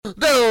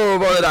Då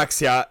var det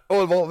dags, ja.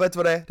 Oliver, vet du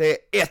vad det är? Det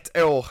är ett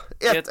år.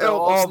 Ett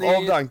år av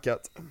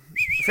avdankat.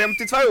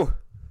 52.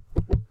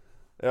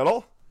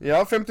 Eller?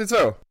 Ja, 52.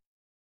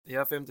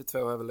 Ja,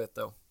 52 är väl ett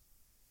år.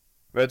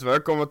 Vet du vad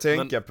jag kommer att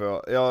tänka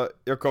på?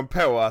 Jag kom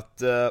på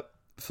att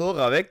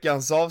förra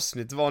veckans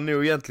avsnitt var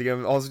nog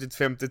egentligen avsnitt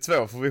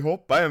 52, för vi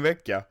hoppade en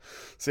vecka.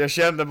 Så jag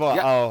kände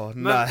bara,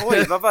 nej.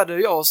 Oj, vad var det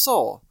jag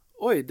sa?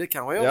 Oj, det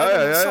kan jag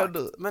redan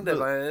sagt. Men det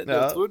var,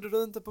 då trodde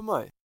du inte på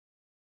mig.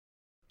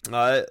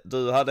 Nej,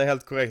 du hade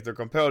helt korrekt och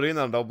kom på det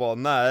innan och bara,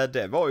 nej,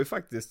 det var ju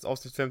faktiskt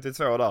avsnitt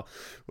 52 där.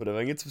 Och det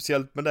var inget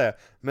speciellt med det.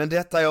 Men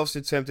detta är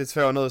avsnitt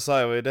 52 nu,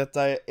 säger vi.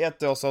 Detta är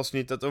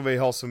ettårsavsnittet och vi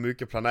har så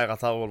mycket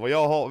planerat här,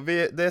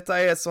 Oliver. Detta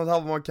är ett sånt här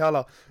vad man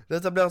kallar,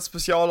 detta blir ett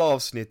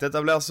specialavsnitt.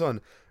 Detta blir sån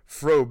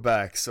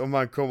throwbacks och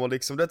man kommer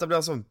liksom, detta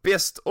blir sån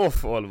best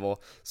of, Oliver.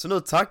 Så nu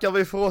tackar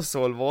vi för oss,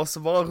 Oliver, och så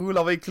bara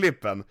rullar vi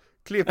klippen.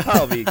 Klipp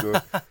här, Viggo.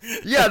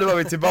 Ja, då var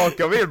vi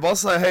tillbaka och vill bara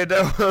säga hej då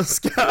och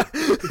önska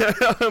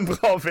en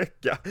bra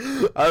vecka.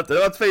 Det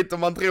var fint om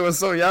man drog en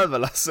sån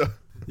jävel, alltså.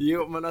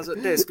 Jo, men alltså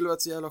det skulle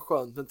varit så jävla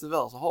skönt, men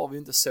tyvärr så har vi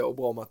inte så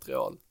bra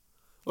material.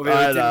 Och vi Nej,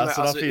 har till och med,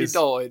 alltså, finns...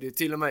 idag är det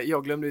till och med,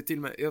 jag glömde ju till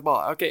och med, jag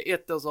bara, okej,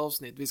 ett års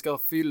avsnitt, vi ska ha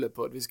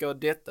fyllepodd, vi ska ha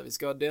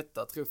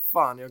detta. Tror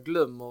fan jag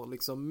glömmer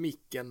liksom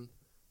micken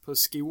på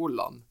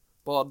skolan.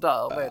 Bara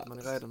där vet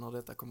man redan hur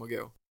detta kommer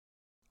gå.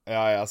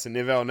 Ja, alltså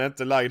nivån är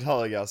inte lagd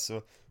hög,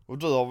 alltså. Och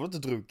du har väl inte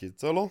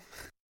druckit, eller?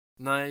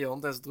 Nej, jag har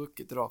inte ens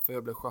druckit idag, för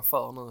jag blev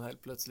chaufför nu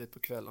helt plötsligt på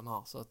kvällen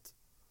här, så att...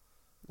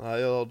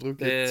 Nej, jag har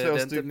druckit två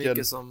stycken. Det är inte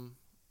mycket som...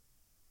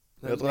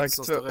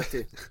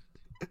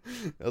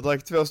 Jag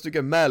drack 2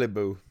 stycken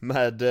Malibu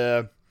med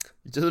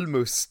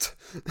julmust.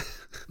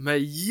 Med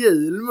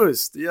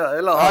julmust? Ja,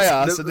 eller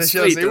alltså det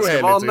känns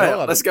oheligt att göra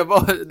det. Det ska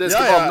vara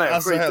med.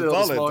 Alltså skit helt hur det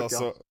ärligt, smakar.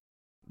 alltså.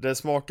 Det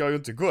smakar ju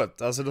inte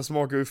gott. Alltså det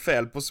smakar ju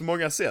fel på så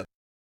många sätt.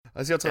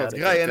 Alltså jag tror att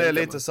grejen är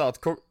lite så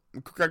att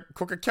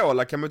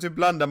Coca-Cola kan man typ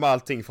blanda med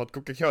allting, för att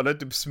Coca-Cola är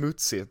typ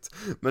smutsigt.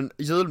 Men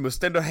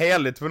julmust är ändå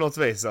heligt på något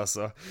vis,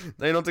 alltså.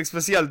 Det är något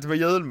speciellt med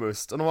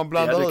julmust. Och när man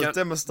blandar ut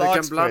det med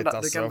starksprit,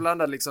 alltså. Du kan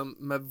blanda liksom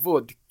med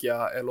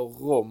vodka eller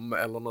rom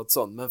eller något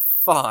sånt. Men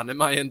fan är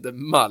man inte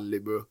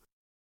Malibu.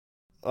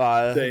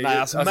 Nej,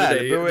 alltså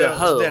Malibu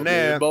den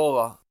är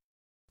bara...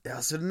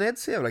 Alltså den är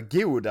inte så jävla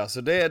god,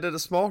 alltså. Det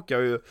smakar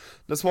ju...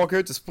 Den smakar ju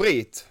inte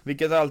sprit,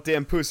 vilket alltid är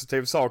en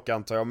positiv sak,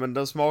 antar jag. Men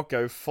den smakar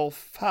ju för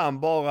fan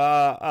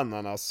bara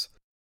ananas.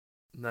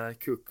 Nej,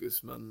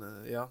 kokos, men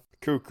ja.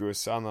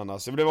 Kokos,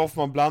 ananas. Det blir varför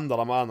man blandar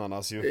det med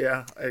ananas ju.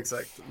 Ja,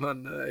 exakt.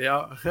 Men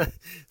ja,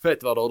 vet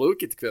du vad du har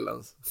druckit ikväll?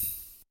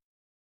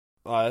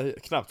 Nej,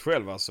 knappt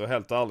själv, alltså,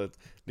 helt ärligt.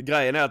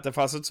 Grejen är att det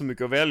fanns inte så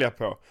mycket att välja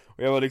på. Och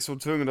jag var liksom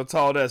tvungen att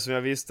ta det som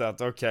jag visste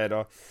att okej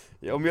då.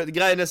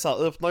 Grejen är så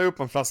här, öppnar jag upp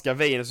en flaska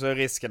vin så är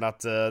risken att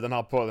den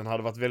här podden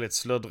hade varit väldigt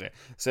sluddrig.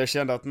 Så jag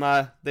kände att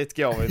nej, det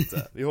går vi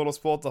inte. Vi håller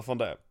oss borta från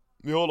det.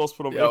 Vi håller oss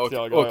på de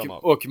äckliga grejerna.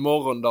 Och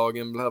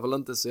morgondagen blev väl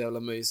inte så jävla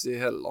mysig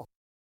heller.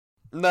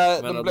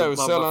 Nej, det blev ju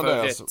sällan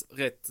det.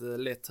 Rätt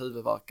lätt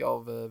huvudvärk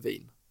av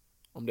vin.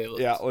 Om det är rött.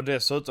 Ja, och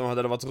dessutom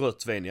hade det varit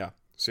rött vin, ja.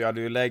 Så jag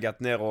hade ju legat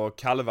ner och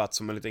kalvat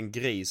som en liten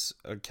gris.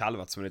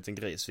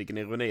 Vilken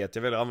ironi att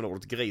jag väljer att använda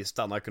ordet gris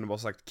där när jag kunde bara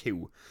sagt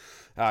ko.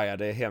 Ja,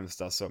 det är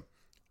hemskt, alltså.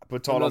 På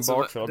tal om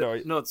bakför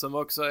då. Något som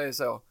också är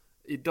så.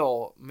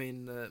 Idag,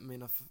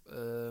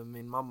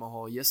 min mamma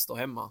har gäster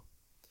hemma.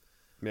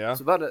 Ja.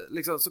 Så var det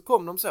liksom, så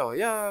kom de så.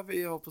 Ja,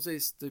 vi har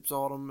precis typ, så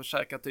har de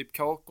käkat typ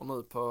kakor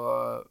nu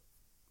på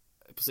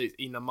precis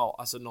innan mat,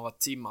 alltså några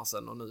timmar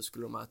sedan, och nu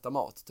skulle de äta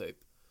mat typ.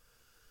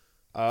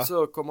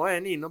 Så kommer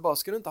en in och bara,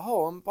 ska du inte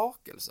ha en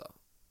bakelse?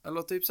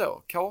 Eller typ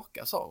så,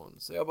 kaka, sa hon.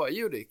 Så jag bara,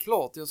 jo det är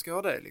klart jag ska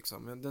ha det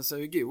liksom. Men den ser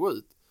ju god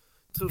ut.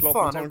 Tror klart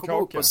fan jag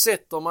kommer upp och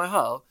sätter mig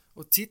här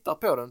och tittar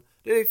på den.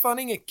 Det är fan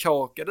ingen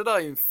kaka, det där är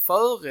ju en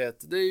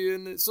förrätt. Det är ju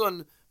en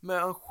sån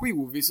med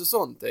ansjovis och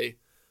sånt i.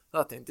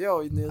 Där tänkte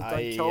jag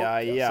njuta en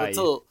kaka.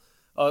 Så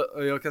tur,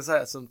 och jag kan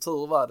säga som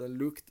tur var, den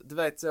lukt, du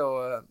vet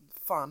så,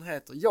 fan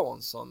heter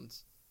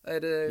Janssons.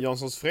 Är det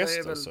Janssons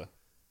frestelse?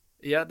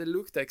 Ja, det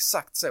luktar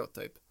exakt så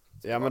typ.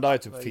 Ja, men det är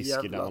typ fisk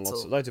i den eller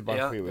något. Det är typ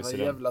bara ansjovis i den.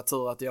 Det var jävla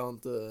tur att jag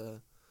inte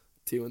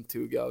tog en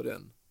tugga av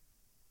den.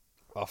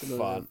 Vad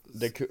fan.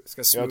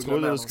 Jag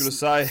trodde du skulle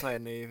säga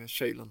i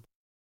kylen.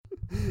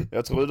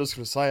 Jag trodde du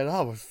skulle säga, det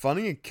här var fan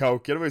ingen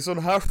kaka, det var ju sån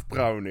hash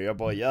brownie. Jag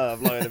bara,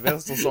 jävlar, är det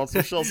vänsterstat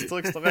som kör sitt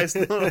högsta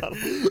race?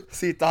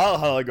 Sitta här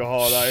höger och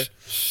ha dig.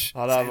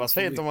 Ja, det hade varit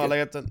fint om man hade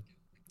legat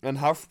en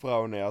hash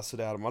brownie, alltså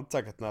det hade man inte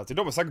tackat nej till.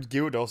 De är säkert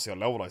goda också, jag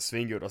lovar dig,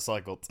 svingoda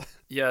säkert.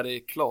 Ja, det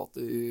är klart,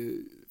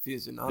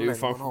 finns ju en anledning.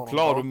 Det är ju fan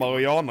choklad och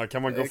marijuana,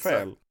 kan man gå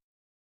fel?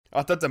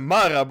 Att inte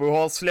Marabou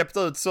har släppt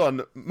ut sån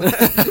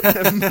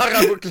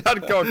Marabou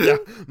kladdkaka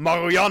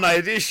Marijuana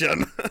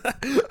edition.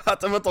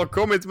 Att de inte har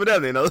kommit med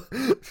den ännu.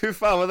 Fy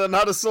fan vad den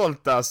hade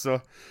sålt, alltså.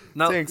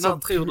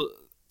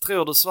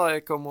 Tror du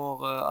Sverige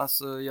kommer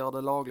alltså göra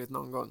det lagligt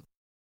någon gång?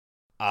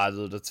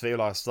 Du, det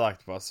tvivlar jag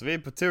starkt på. Så vi är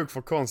på tok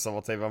för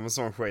konservativa med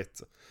sån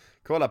skit.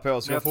 Kolla på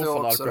oss, vi har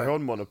fortfarande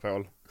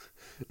alkoholmonopol.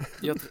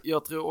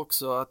 Jag tror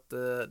också att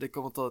det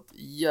kommer ta ett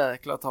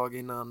jäkla tag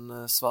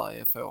innan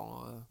Sverige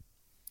får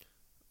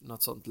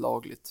något sånt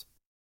lagligt.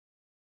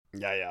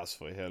 Ja, alltså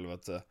för i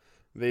helvete.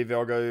 Vi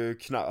vågar ju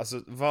knappt,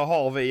 alltså vad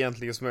har vi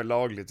egentligen som är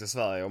lagligt i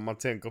Sverige om man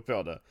tänker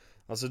på det?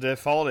 Alltså det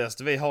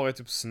farligaste vi har är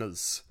typ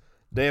snus.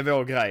 Det är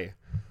vår grej.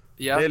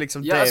 Ja, det är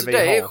liksom ja, det alltså vi det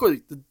har. är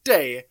sjukt.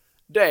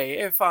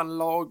 Det är fan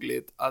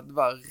lagligt att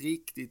vara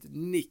riktigt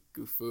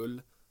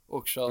nickofull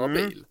och köra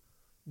bil.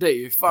 Det är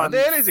ju fan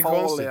det är lite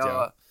farligare. konstigt,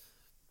 ja.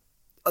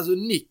 Alltså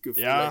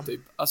nickofull är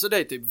typ, alltså det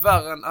är typ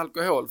värre än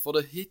alkohol för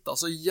det hittar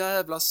så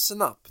jävla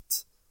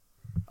snabbt.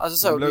 Alltså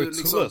så man blir du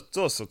liksom trött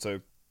också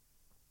typ.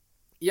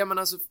 Ja men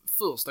alltså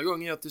första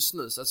gången jag tog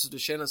snus, alltså det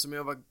kändes som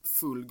jag var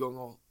full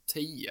gånger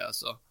 10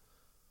 alltså.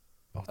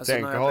 Alltså,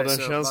 tänk att ha den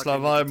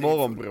känslan varje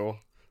morgon bror.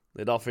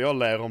 Det är därför jag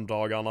ler om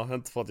dagarna,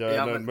 inte för att jag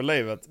är nöjd med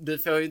livet. Du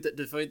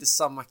får ju inte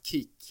samma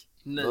kick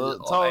nu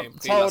ta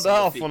det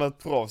här från ett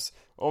proffs.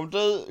 Om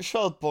du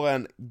köper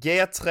en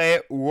G3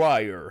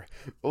 Wire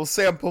och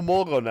sen på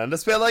morgonen, det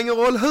spelar ingen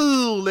roll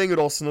hur länge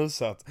du har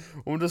snusat,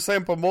 om du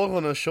sen på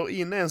morgonen kör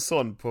in en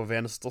sån på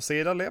vänster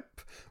sida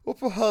läpp och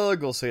på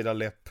höger sida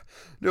läpp,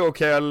 då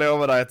kan jag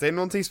lova dig att det är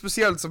någonting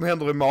speciellt som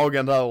händer i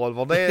magen där,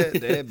 Oliver.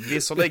 Det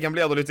visserligen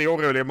blir du lite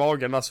orolig i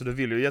magen, alltså du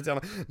vill ju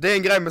jättegärna. Det är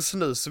en grej med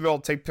snus som jag har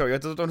tänkt på.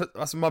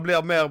 Alltså man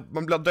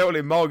blir dålig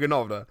i magen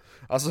av det.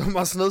 Alltså om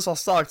man snusar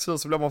starkt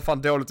snus så blir man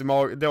fan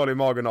dålig i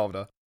magen av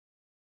det.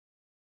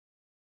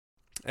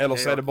 Eller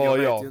så är det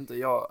bara jag vet ju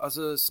inte,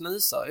 alltså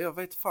snusar, jag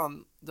vet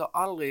fan, det har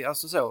aldrig,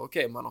 alltså så,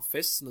 okej, man har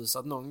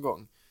festsnusat någon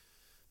gång.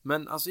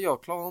 Men alltså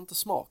jag klarar inte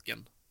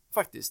smaken.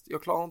 Faktiskt,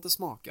 jag klarar inte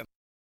smaken.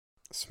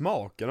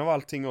 Smaken av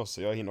allting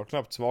också, jag hinner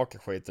knappt smaka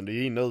skiten, det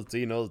är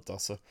in och ut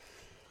alltså.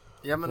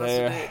 Ja men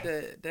alltså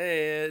det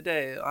är,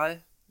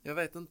 nej, jag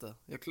vet inte.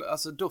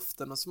 Alltså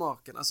doften och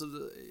smaken, alltså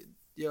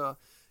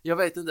jag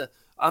vet inte.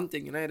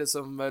 Antingen är det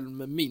som väl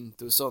med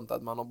mint och sånt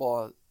att man har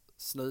bara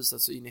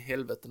snusat så in i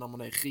helvete när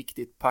man är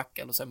riktigt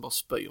packad och sen bara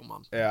spyr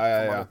man. Ja.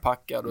 Man är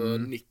packad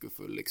och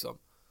nickofull liksom.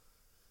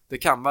 Det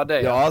kan vara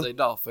det, det är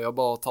därför jag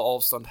bara tar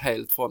avstånd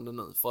helt från det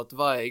nu. För att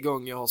varje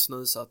gång jag har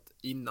snusat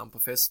innan på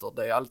fester,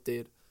 det är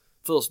alltid,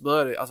 först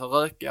börjar det, alltså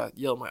röka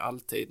gör man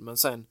alltid, men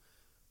sen,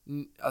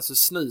 alltså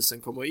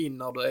snusen kommer in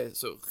när du är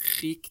så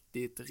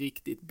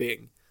riktigt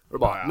bäng. Och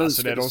bara,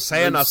 alltså det är de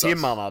sena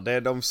timmarna, det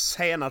är de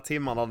sena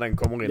timmarna den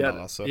kommer in där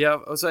alltså. Ja,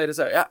 och så är det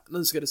så,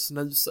 nu ska det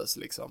snusas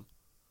liksom.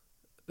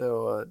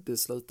 Det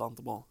slutar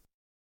inte bra.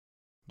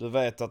 Du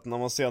vet att när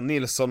man ser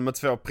Nilsson med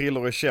 2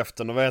 prillor i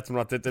käften, då vet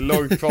man att det är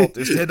långt kvar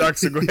tills det är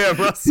dags att gå hem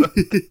alltså.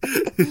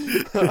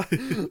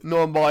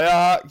 Någon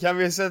bara, kan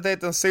vi sätta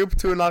hit en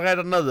soptunna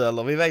redan nu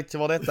eller? Vi vet ju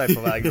var detta är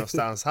på väg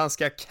någonstans. Han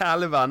ska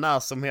kalva när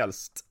som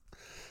helst.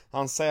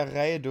 Han ser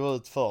redo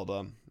ut för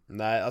det.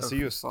 Nej, alltså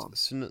just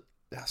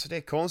alltså det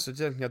är konstigt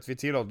egentligen att vi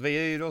tillåter. Vi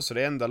är ju då så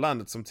det enda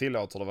landet som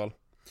tillåter det väl.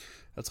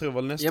 Jag tror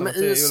väl nästan att det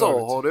är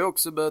USA har det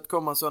också börjat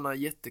komma sådana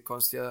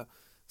jättekonstiga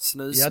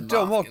snusmärken. Ja,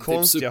 de har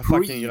konstiga typ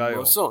fucking grejer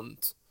och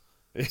sånt.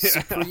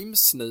 Supreme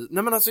snus.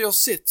 Nej men alltså jag har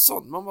sett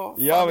sånt. Man bara,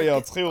 ja men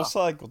jag tror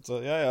säkert.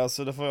 Ja,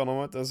 alltså det förvånar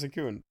mig inte en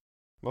sekund.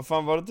 Vad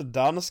fan var det inte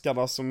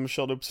danskarna som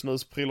körde upp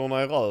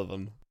snusprillorna i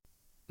röven?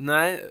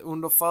 Nej,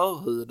 under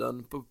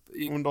förhuden.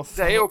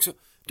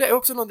 Det är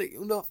också någonting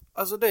under,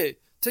 alltså det,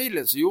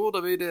 tydligen så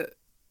gjorde vi det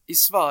i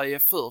Sverige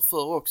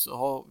förr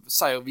också,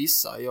 säger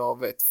vissa, jag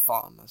vet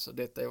fan, alltså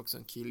detta är också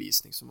en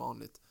killgissning som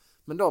vanligt.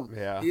 Men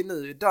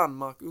nu i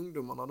Danmark,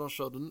 ungdomarna, de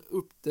körde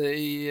upp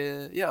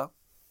det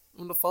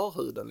under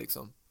förhuden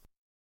liksom.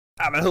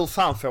 Ja men hur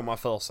fan får man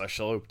för sig att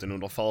köra upp den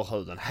under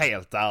förhuden,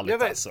 helt ärligt jag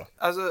vet,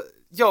 alltså.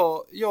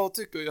 Jag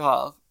tycker ju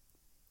här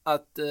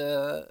att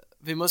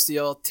vi måste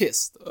göra ett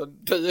test. Och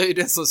du är ju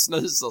den som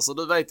snusar så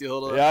du vet ju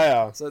hur det är.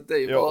 Ja. Så att det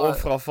är jag bara,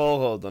 offrar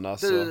förhuden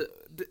alltså.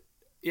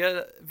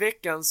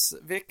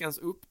 Veckans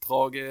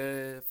uppdrag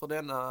för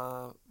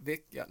denna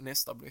vecka,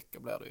 nästa vecka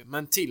blir det ju.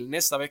 Men till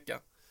nästa vecka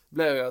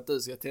blir det att du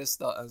ska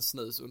testa en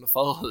snus under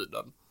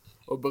förhuden.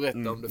 Och berätta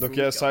om det funkar. Då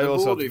kan jag säga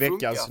också att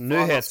veckans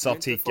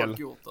nyhetsartikel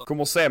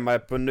kommer se mig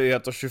på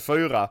Nyheter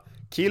 24.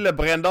 Kille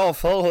brände av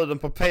förhuden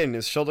på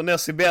penis, körde ner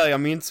Siberia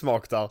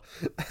mintsmak där.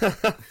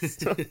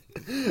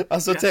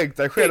 Alltså tänk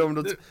dig själv om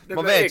du...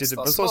 Man vet ju typ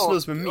en sån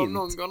snus med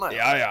mint.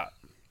 Ja.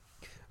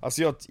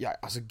 Alltså jag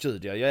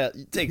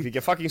tänk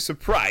vilka fucking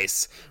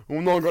surprise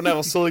om någon går ner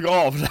och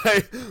suger av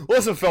dig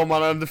och så får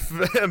man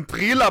en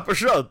prilla på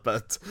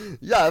köpet.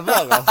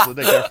 Jävlar alltså,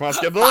 det kanske man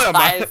ska börja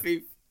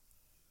med.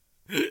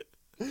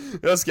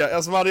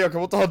 Jag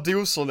kommer inte ha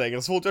doser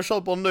längre. Så fort jag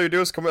köper en ny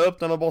dos kommer jag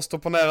öppna den och bara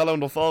stoppa ner alla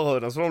under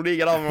förhuden. Så de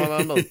ligger där med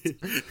varandra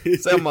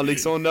ut. Ser man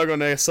liksom om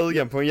någon är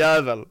sugen på en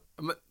jävel.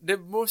 Men det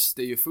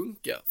måste ju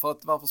funka. För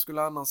att varför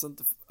skulle annars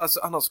inte... Alltså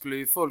annars skulle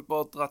ju folk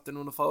bara dratt den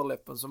under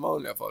förläppen som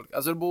vanliga folk.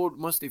 Alltså det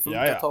måste ju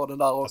funka att ta den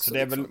där också. Alltså,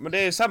 det är väl, men det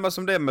är ju samma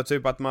som det med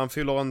typ att man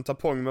fyller en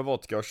tapong med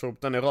vodka och kör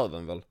upp den i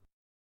röven väl?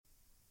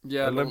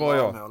 Ja, eller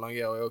under armhålan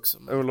går jag också.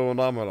 Eller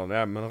under armhålan,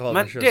 ja men röven.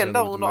 Men den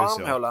där under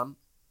armhålan,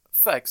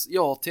 facts,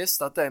 jag har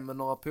testat det med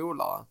några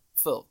polare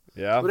förr.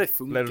 Ja, Och det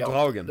funkar blev du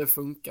dragen? Det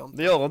funkar inte.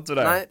 Det gör inte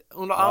det. Nej,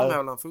 under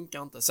armhålan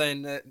funkar inte.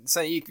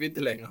 Sen gick vi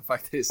inte längre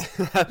faktiskt.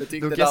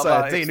 Du kan säga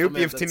att din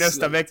uppgift till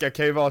nästa vecka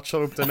kan ju vara att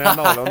köra upp den i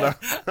analen då.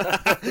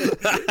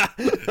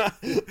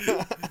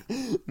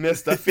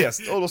 Nästa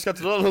fest. Då ska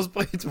inte du ha någon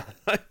sprit med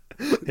dig.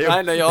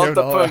 Nej, jag har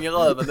inte poäng i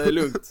röven, det är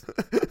lugnt.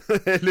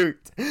 Det är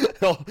lugnt.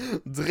 Jag har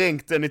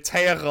dränkt den i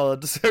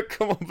teröd så jag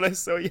kommer att bli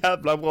så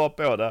jävla bra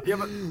på det. Ja,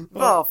 men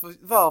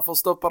varför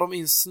stoppar de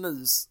in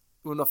snus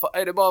under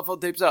är det bara för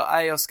typ så här,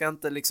 nej jag ska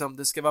inte liksom,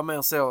 det ska vara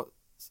mer så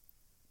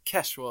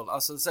casual,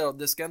 alltså så,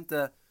 det ska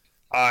inte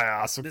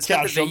alltså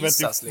casual vet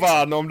du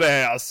fan liksom. Om det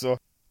är alltså.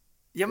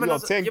 Ja men,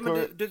 alltså, tänker...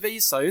 men du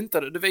visar ju inte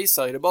det, du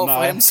visar ju det bara nej.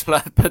 för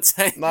hemsläpet.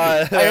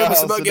 Nej, jag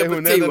måste bara alltså, gå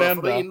på toa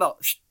för det in där.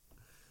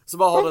 Så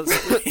bara har den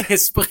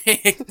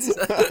spräckt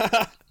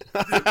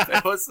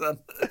påsen.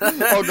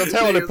 Och gått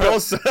hål i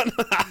påsen.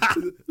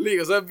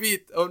 Ligger så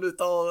vitt, om du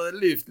tar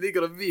lyft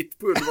ligger det vitt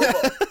pulver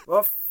bara.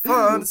 Vad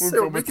fan,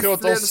 så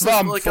mycket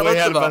svamp för i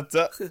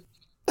helvete.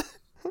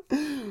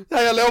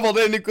 Ja, jag lovar,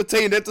 det är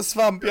nikotin, det är inte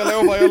svamp,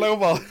 jag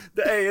lovar.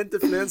 Det är inte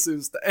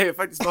flensust, det är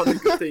faktiskt bara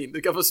nikotin,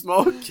 du kan få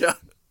smaka.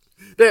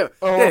 Det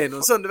är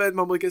någon sån, du vet,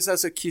 man brukar säga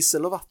så kiss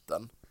eller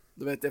vatten.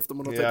 Du vet, efter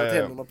man har tvättat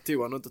händerna på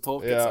toan och inte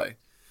torkat sig.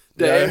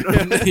 Det är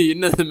någon ny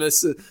nu med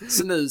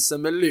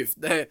snusen med lyft.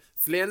 Det är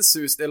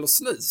flensust eller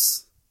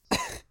snus.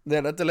 Det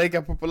är inte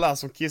lika populär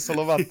som kiss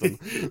eller vatten.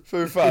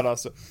 Fy fan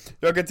alltså.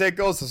 Jag kan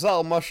tänka också så här,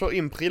 om man kör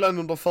in prillan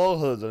under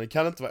förhuden. Det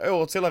kan inte vara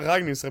årets hela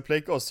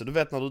raggningsreplik också. Du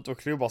vet när du är ute och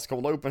klubbar så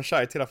kommer det upp en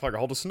tjej till och frågar,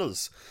 har du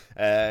snus?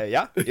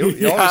 Ja, jo,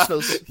 jag har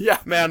snus. Ja.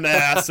 Men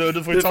alltså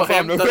du får ju ta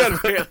fram den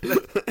själv.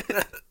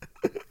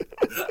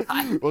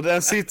 Och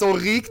den sitter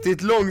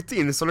riktigt långt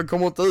in så den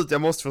kommer inte ut.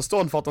 Jag måste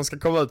förstå för att den ska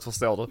komma ut,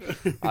 förstår du.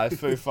 Nej,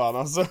 fy fan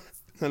alltså.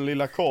 Den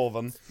lilla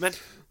korven. Men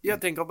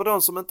jag tänker på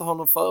de som inte har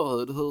någon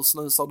förhud. Hur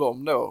snusar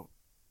de då?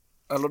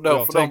 Eller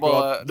då får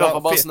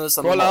de bara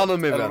snusa. Kolla här nu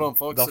min vän.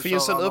 Där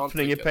finns en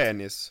öppning i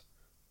penis.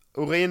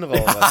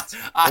 Urinröret.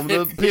 Om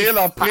du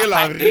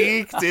pillar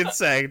riktigt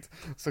segt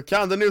så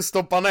kan du nog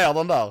stoppa ner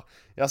den där.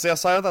 Jag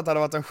säger inte att det hade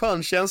varit en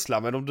skön känsla,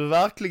 men om du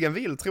verkligen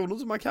vill, tror du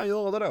inte man kan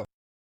göra det då?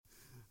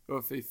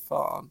 Åh fy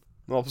fan.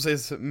 Nu har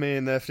precis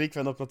min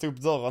flickvän öppnat upp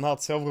dörren här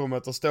till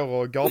sovrummet och står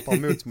och gapar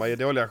mot mig i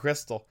dåliga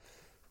gester.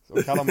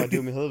 Så kallar mig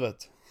dum i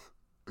huvudet.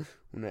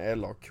 Hon är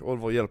elak.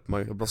 Oliver, hjälp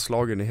mig, jag blir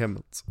slagen i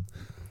hemmet.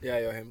 Ja,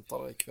 jag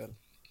hämtar dig ikväll.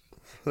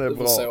 Det är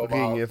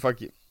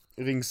bra,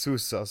 ring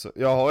Sussa alltså.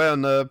 Jag har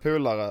en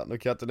polare, nu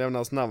kan jag inte nämna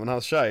hans namn,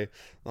 hans tjej.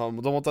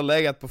 De har inte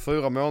legat på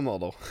 4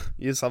 månader.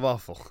 Gissa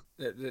varför.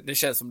 Det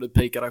känns som du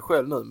pikar dig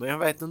själv nu, men jag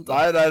vet inte.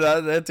 Nej, det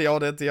är inte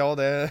jag.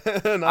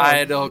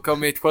 Nej, det har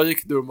kommit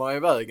sjukdomar i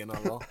vägen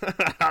eller?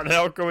 Det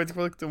har kommit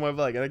sjukdomar i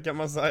vägen, det kan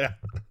man säga.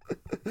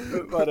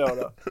 Vadå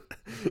då?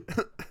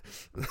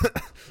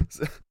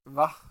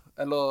 Va?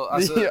 Eller,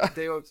 alltså,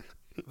 det är också...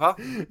 Va?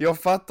 Jag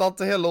fattar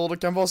inte heller hur det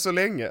kan vara så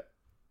länge.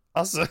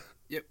 Alltså,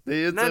 det är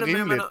ju inte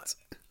rimligt. Men,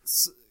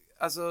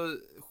 alltså...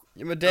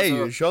 Ja, men det är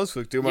ju en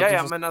könssjukdom.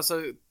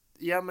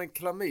 Ja, men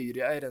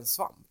klamydia är en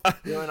svamp.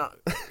 Jag menar,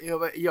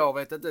 jag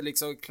vet inte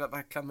liksom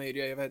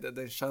klamydia, jag vet att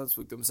det är en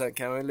könssjukdom. Sen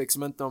kan jag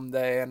liksom inte om det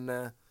är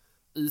en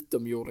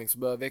utomjording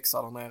som börjar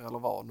växa där nere eller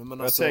vad. Men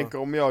jag alltså, tänker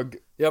om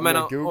jag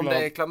menar, om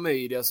det är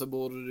klamydia så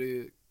borde det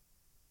ju...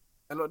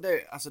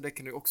 Eller det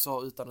kan du också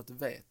ha utan att du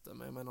vet det.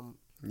 Men jag menar...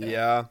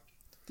 Ja.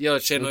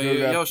 Jag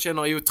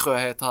känner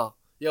otrohet här.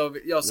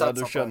 Jag satsar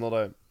du känner på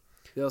det.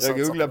 Jag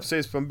googlade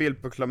precis på en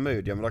bild på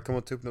klamydia, men där kommer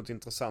inte upp något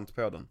intressant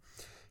på den.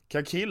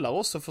 Kan killar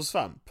också få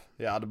svamp?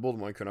 Ja, det borde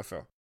man ju kunna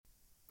få.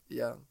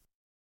 Ja.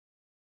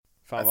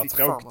 Fan vad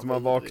tråkigt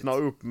man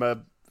vaknar upp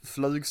med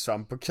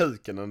flugsvamp på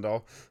kuken en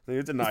dag. Det är ju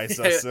inte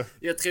nice alltså.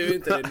 Jag tror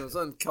inte det är någon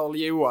sån Karl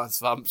Johan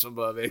svamp som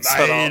börjar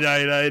växa. Nej,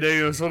 det är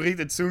ju en sån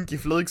riktigt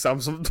sunkig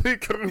flugsvamp som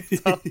dyker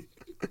upp där.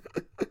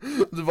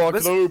 Du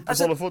vaknar upp och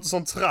så har du fått en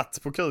sån tratt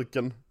på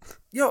kuken.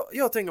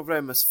 Jag tänker på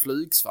det med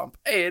flugsvamp.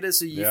 Är det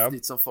så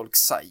giftigt som folk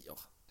säger?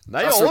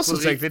 Nej, jag har också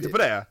tänkt lite på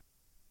det.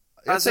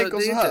 Jag tänker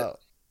så här.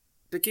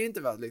 Det kan ju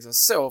inte vara liksom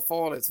så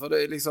farligt, för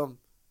det är liksom...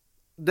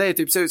 Det är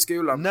typ så i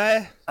skolan.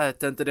 Nej.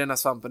 Ät inte denna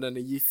svampen, den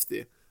är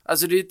giftig.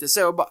 Alltså det är inte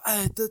så bara,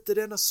 ät inte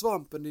denna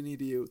svampen, din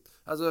idiot.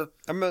 Alltså,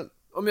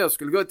 om jag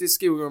skulle gå till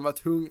skogen och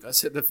varit hungrig och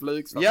sätta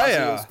flugsvamp, alltså,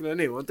 jag skulle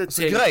nog inte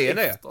tänka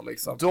efter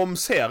liksom. De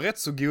ser rätt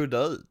så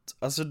goda ut.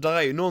 Alltså där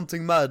är ju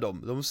någonting med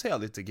dem. De ser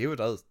lite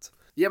goda ut.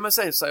 Ja, men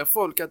sen säger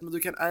folk att du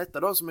kan äta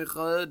de som är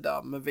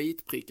röda med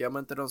vitprickiga, men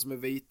inte de som är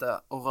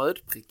vita och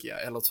rödprickiga,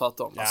 eller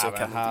tvärtom. Alltså jag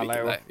kan inte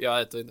vilka det.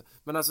 Jag äter inte.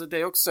 Men alltså det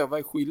är också så, vad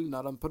är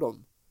skillnaden på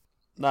dem?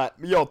 Nej,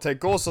 men jag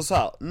tänker också så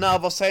här. När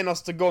var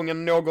senaste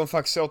gången någon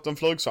faktiskt åt en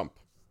flugsvamp?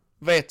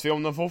 Vet vi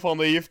om den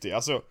fortfarande är giftig?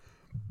 Alltså,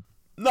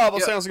 när var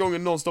senaste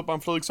gången någon stoppade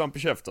en flugsvamp i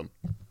käften?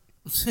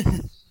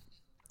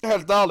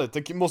 Helt ärligt,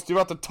 det måste ju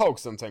varit ett tag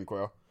sedan, tänker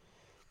jag.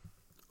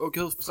 Och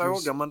hur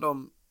frågar man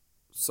dem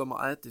som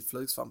har ätit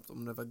flugsvamp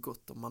om det var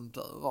gott om man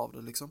dör av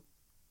det liksom?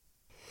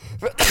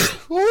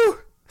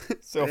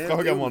 Så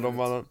frågar man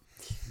dem.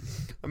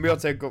 Men jag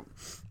tänker...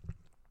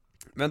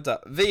 Vänta,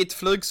 vit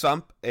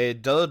flugsvamp är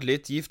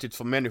dödligt giftigt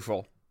för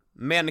människor.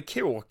 Men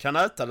kor kan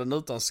äta den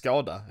utan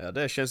skada. Ja,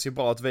 det känns ju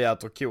bra att vi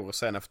äter kor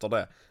sen efter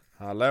det.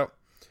 Hallå.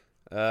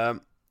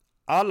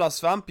 Alla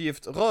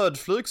svampgift, röd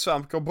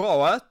flugsvamp går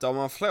bra att äta om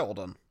man flår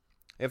den.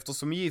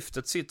 Eftersom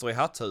giftet sitter i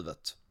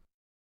hatthuvudet.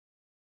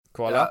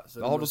 Kolla,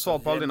 ja, har du svar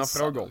på alla dina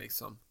frågor?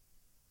 Liksom.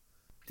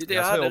 Det är det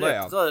jag hade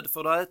rätt, röd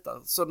för att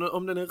äta. Så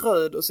om den är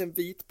röd och sen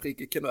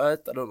vitprickig kan du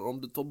äta den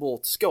om du tar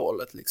bort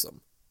skalet liksom.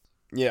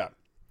 Ja. Yeah.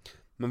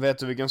 Men vet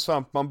du vilken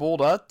svamp man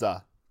borde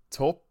äta?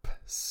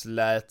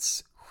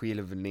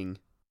 Toppslätsskilvning.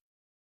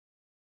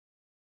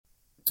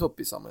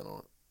 Toppisar menar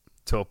du?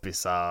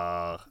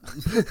 Toppisar.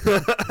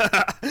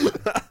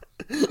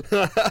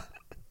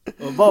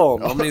 Och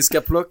barn, om ni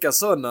ska plocka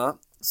sådana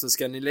så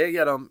ska ni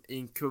lägga dem i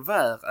en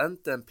kuvert,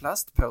 inte en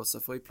plastpåse,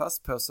 för i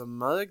plastpåsen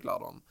möglar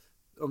de.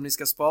 Om ni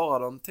ska spara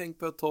dem, tänk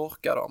på att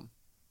torka dem.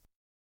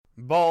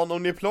 Barn,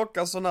 om ni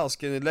plockar sådana här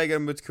ska ni lägga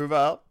dem i ett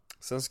kuvert.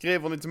 Sen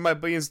skriver ni till mig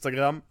på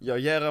Instagram, jag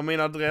ger er min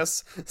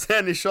adress.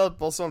 Sen ni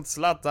köper sånt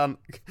Zlatan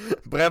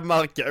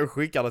brevmärke och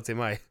skickar det till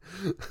mig.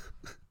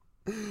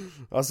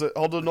 Alltså,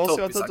 har du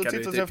någonsin varit ute och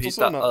tittat efter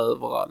sådana?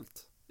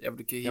 Överallt. Ja,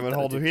 men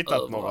har du hittat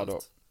överallt. Några då?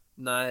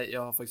 Nej,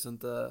 jag har faktiskt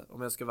inte,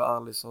 om jag ska vara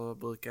ärlig så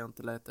brukar jag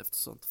inte leta efter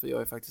sånt. För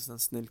jag är faktiskt en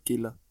snäll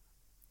kille.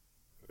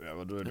 Ja,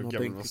 men då är du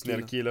gammal och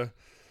snäll kille.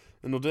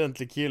 En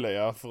ordentlig kille,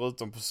 ja,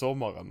 förutom på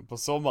sommaren. På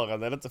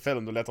sommaren är det inte fel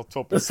om du letar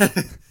toppis.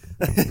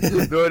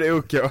 Då är det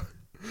OK.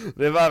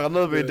 Det är värre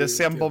nu i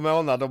december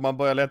månad om man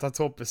börjar leta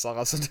toppisar.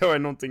 Alltså då är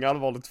någonting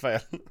allvarligt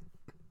fel.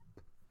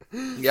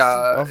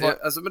 Ja,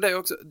 alltså men det är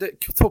också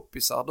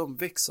toppisar, de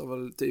växer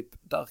väl typ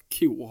där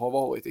kor har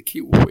varit i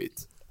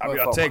koskit. Ja, men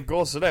jag tänker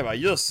också det, va,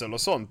 gödsel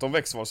och sånt, de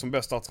växer väl som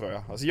bäst där, tror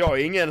jag. Alltså jag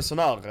är ingen sån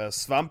här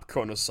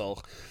svampkonnässör,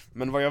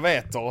 men vad jag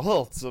vet och har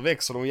hört så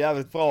växer de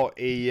jävligt bra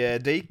i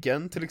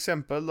diken till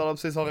exempel, där det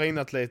precis har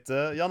regnat lite,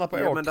 gärna på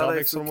åkrar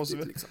växer de också.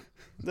 Liksom.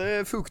 Det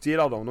är fukt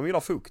gillar de gillar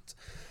fukt.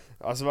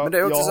 Alltså, men det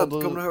är också så att,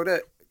 kommer du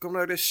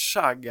ihåg det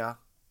chaga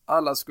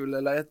alla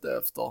skulle leta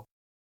efter?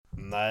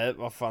 Nej,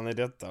 vad fan är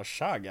detta?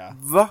 Chaga?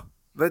 Va?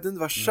 Vet inte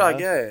vad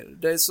chaga är?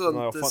 Det är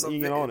sånt,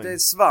 det är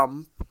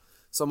svamp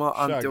som har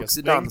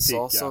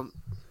antioxidanser som,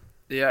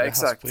 ja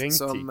exakt,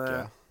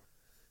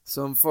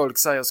 som folk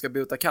säger ska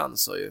bota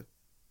cancer ju.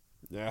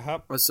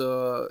 Jaha. Och så,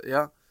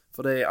 ja,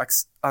 för det är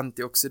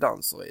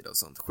antioxidanser i det och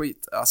sånt.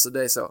 Skit, alltså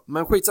det är så.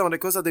 Men skitsamma, det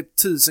kostar typ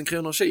 1000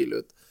 kronor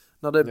kilot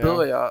när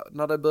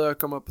det börjar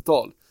komma på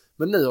tal.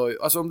 Men nu har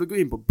ju, alltså om du går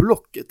in på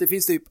Blocket, det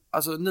finns typ,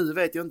 alltså nu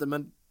vet jag inte,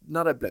 men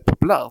när det blev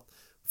populärt,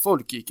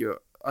 folk gick ju,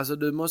 alltså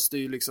du måste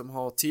ju liksom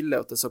ha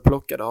tillåtelse att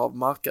plocka det av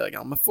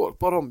markägaren, men folk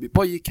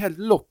bara gick helt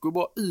lock och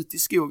bara ut i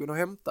skogen och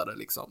hämtade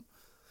liksom.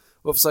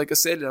 Och försöka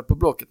sälja det på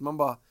Blocket, man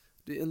bara,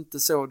 det är inte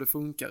så det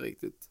funkar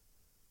riktigt.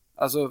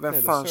 Alltså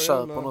vem fan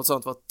köper något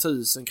sånt för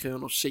 1000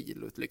 kronor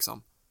kilot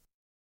liksom?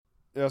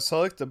 Jag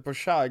sökte på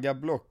Chaga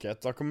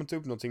Blocket, där kom inte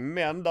upp någonting,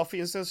 men där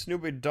finns en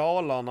snubbe i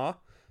Dalarna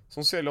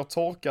som säljer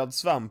torkad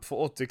svamp för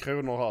 80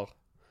 kronor här.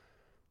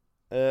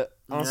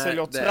 Han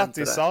säljer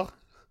trattisar.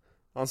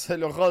 Han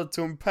säljer röd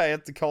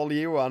tumpet, Karl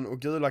Johan och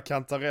gula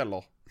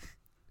kantareller.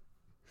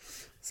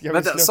 Ska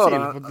vi slå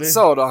till?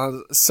 Sa du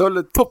han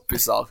sålde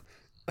toppisar?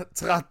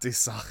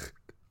 Trattisar.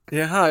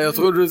 Jaha, jag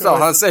trodde du sa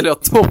han säljer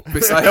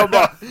toppisar. Jag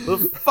bara,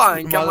 hur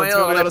fan kan man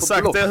göra det på Blocket? Jag hade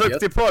sagt det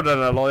högt i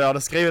podden, eller jag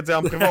hade skrivit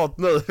det privat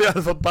nu. Vi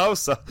hade fått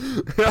pausa.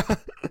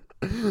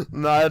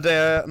 Nej.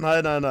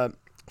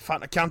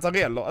 Fan,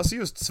 kantareller, alltså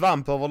just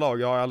svamp överlag har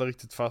jag aldrig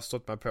riktigt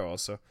faststått mig på,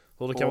 alltså.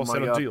 Hur det kan vara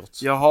så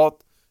dyrt.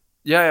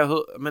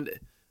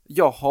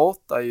 Jag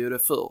hatar ju det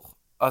förr.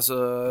 Alltså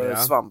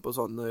svamp och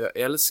sånt, nu jag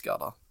älskar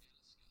det.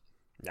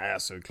 Ja,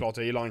 alltså klart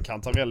jag gillar en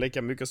kantarell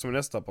lika mycket som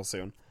nästa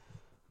person.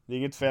 Det är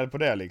inget fel på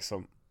det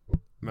liksom.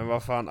 Men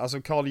vad fan,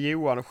 alltså Karl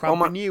Johan,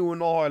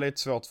 champinjoner har jag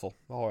lite svårt för.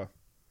 Vad har jag?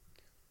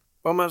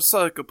 Om man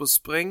söker på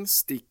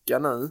sprängsticka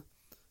nu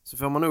så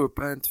får man upp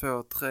 1,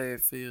 2, 3,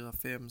 4,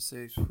 5,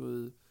 6,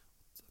 7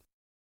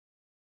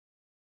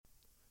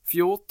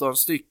 14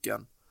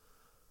 stycken.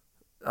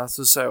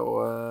 Alltså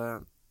så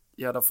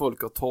där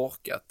folk har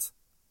torkat.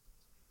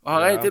 Och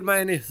här är till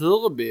mig en i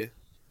Hörby.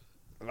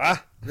 Va?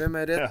 Vem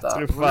är detta?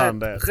 Jag tror fan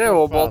det.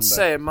 Robert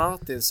C.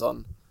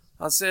 Martinsson.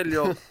 Han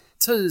säljer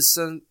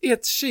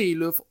 1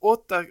 kilo för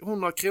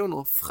 800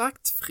 kronor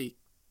fraktfritt.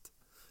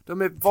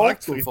 De är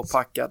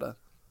vakuumförpackade.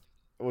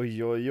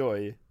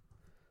 Oj.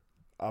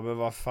 Ja men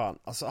vad fan.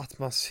 Alltså att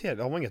man ser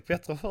det, har man inget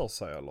bättre för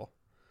sig eller?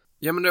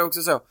 Ja men det är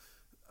också så.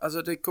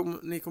 Alltså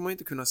ni kommer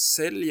inte kunna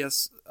sälja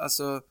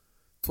alltså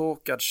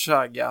torkad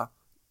chaga.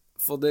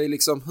 För det är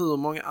liksom hur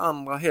många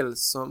andra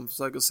helst som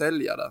försöker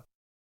sälja det.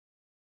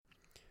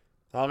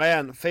 Här är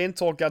en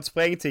fintorkad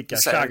sprängticka,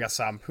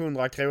 chagasvamp,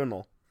 100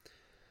 kronor.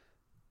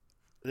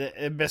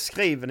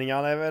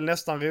 Beskrivningarna är väl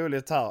nästan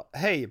roligt här.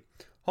 Hej,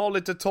 har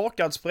lite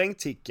torkad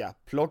sprängticka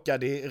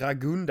plockad i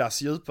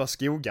Ragundas djupa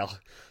skogar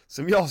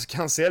som jag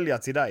kan sälja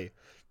till dig.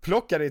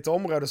 Plockad i ett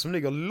område som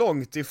ligger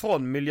långt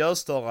ifrån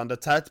miljöstörande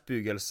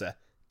tätbyggelse.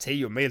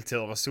 10 mil till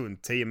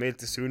Öresund, 10 mil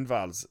till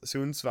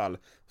Sundsvall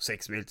och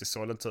 6 mil till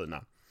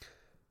Sollentuna.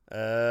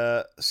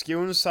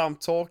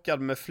 Skonsamt torkad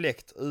med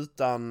fläkt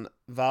utan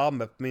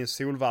värme på min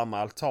solvarma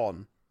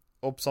altan.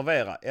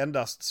 Observera,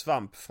 endast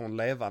svamp från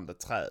levande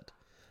träd.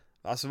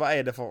 Alltså vad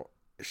är det för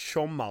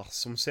tjommar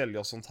som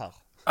säljer sånt här?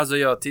 Alltså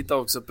jag tittar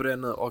också på det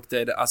nu och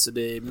det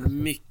är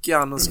mycket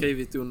han har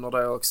skrivit under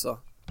det också.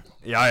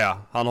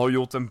 Ja, han har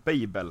gjort en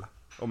bibel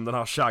om den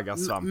här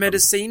chaga-svampen.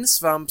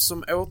 Medicinsvamp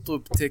som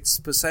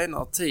återupptäcks på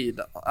senare tid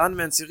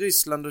används i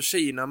Ryssland och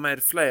Kina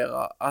med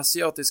flera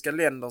asiatiska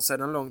länder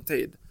sedan lång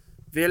tid.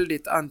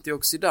 Väldigt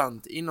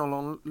antioxidant, innehåller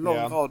en lång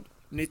rad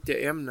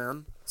nyttiga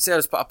ämnen.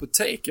 Säljs på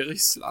apotek i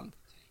Ryssland.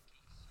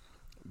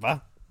 Va?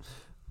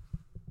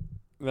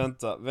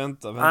 Vänta.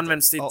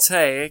 Används i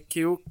te,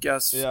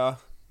 kokas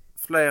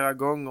flera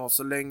gånger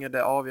så länge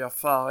det avgör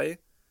färg.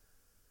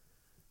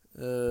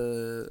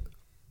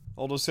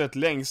 Har du sett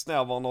längst ner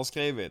vad han har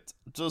skrivit?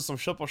 Du som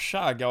köper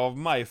chaga av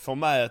mig får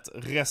med ett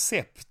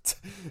recept.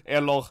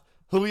 Eller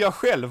hur jag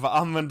själv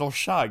använder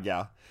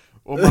chaga.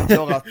 Och man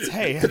gör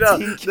te,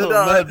 tinker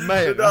med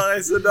mera. Det där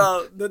är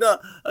sådär,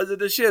 alltså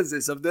det känns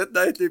ju som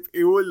detta är typ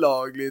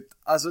olagligt.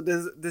 Alltså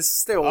det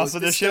står. Alltså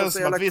det känns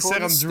som att vi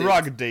ser en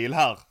drug deal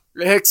här.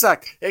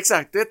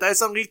 Exakt. Detta är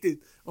som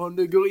riktigt, om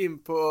du går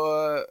in på,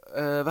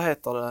 vad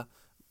heter det?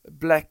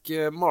 Black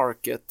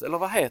Market, eller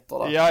vad heter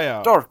det?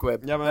 Ja. Dark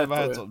Web. Ja, men vad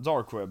heter det?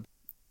 Dark Web.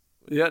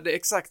 Ja, det är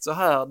exakt så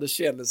här det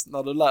känns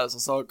när du läser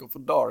saker på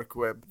Dark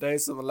Web. Det är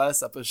som att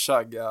läsa på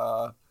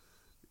chaga.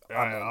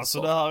 Ja,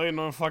 alltså det här är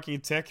någon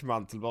fucking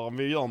techmantel bara. Om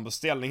vi gör en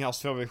beställning här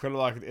så får vi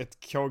själva ett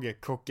kg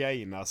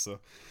kokain alltså.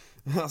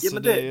 Ja,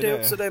 men det är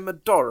också det med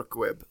Dark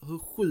Web. Hur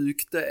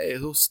sjukt det är,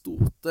 hur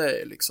stort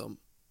det är liksom.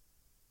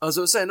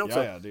 Alltså sen också,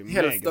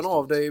 hälften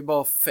av det är ju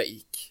bara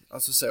fake.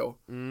 Alltså så.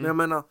 Men jag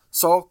menar,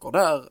 saker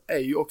där är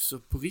ju också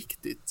på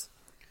riktigt.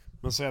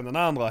 Men sen den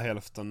andra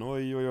hälften,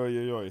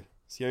 oj.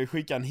 Ska jag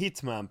skicka en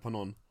hitman på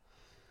någon?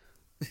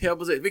 Ja,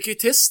 precis. Vi kan ju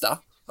testa.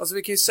 Alltså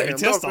vi kan ju se om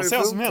Dark Web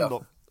funkar. Som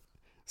händer.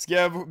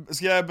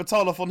 Ska jag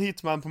betala för en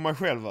hitman på mig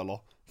själv eller?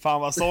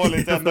 Fan vad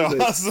sorgligt ändå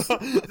alltså.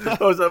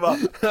 Och så bara,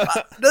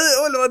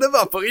 Oliver, det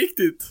var på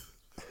riktigt.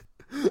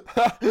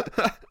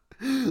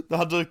 Det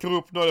här dyker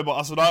upp då, det bara,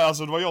 alltså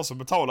det var jag som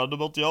betalade, du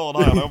behöver inte göra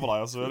det här, jag lovar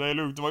dig, alltså det är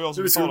lugnt, det var jag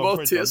som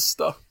betalade. Du skulle bara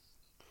testa.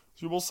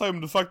 Så du bara se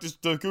om du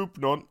faktiskt dök upp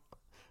någon.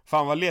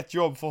 Fan vad lätt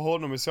jobb för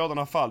honom i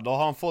sådana fall, då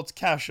har han fått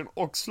cashen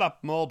och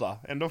slapp mörda,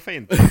 ändå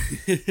fint.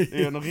 Det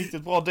är en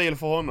riktigt bra deal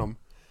för honom.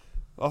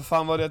 Vad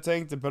fan var det jag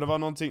tänkte på, det var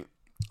någonting.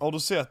 Har du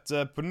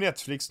sett på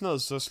Netflix nu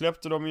så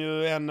släppte de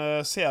ju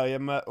en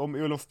serie om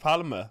Olof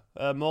Palme,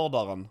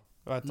 mördaren.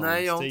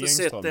 Nej, jag har inte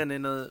sett den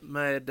ännu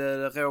med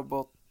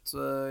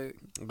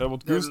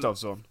Robert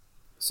Gustafsson.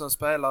 Som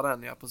spelar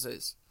den, ja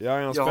precis.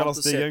 Ja, han spelar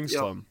Stig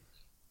Engström.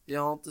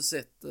 Jag har inte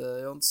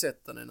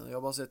sett den ännu. Jag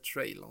har bara sett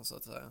trailern så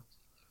att säga.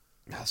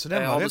 Alltså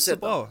den var rätt så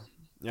bra.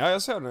 Ja,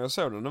 jag såg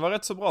den. Den var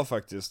rätt så bra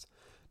faktiskt.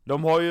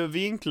 De har ju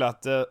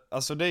vinklat,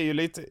 alltså det är ju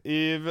lite,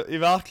 i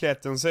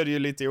verkligheten så är det ju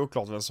lite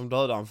oklart vem som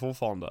dödade han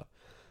fortfarande.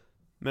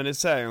 Men i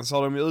serien så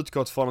har de ju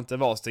utgått från att det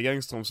var Stig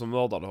Engström som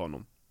mördade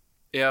honom.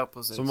 Ja,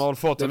 precis. Som har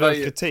fått en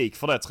del kritik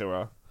för det, tror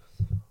jag.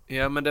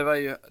 Ja, men det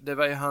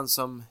var ju han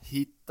som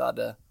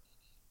hittade,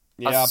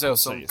 alltså så,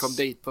 som kom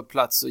dit på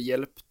plats och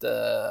hjälpte,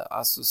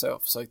 alltså så,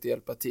 försökte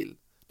hjälpa till.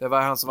 Det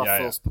var han som var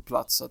först på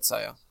plats så att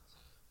säga.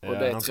 Och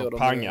det tror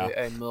de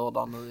är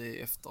mördare nu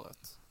i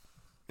efterrätt.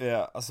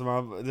 Ja, alltså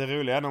det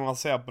roliga är när man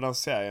ser på den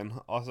serien,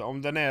 alltså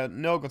om den är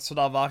något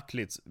sådär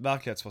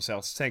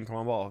verklighetsbaserat så tänker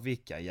man bara,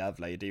 vilka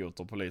jävla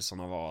idioter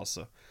poliserna var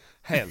alltså.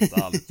 Helt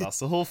ärligt,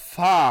 alltså hur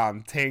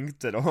fan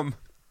tänkte de?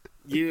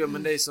 Jo,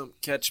 men det är som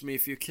Catch Me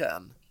If You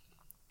Can.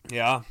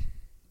 Ja,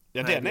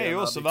 den är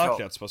ju också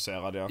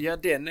verklighetsbaserad, ja. Ja,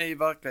 den är ju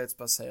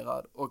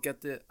verklighetsbaserad. Och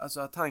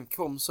att han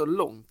kom så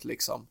långt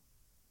liksom.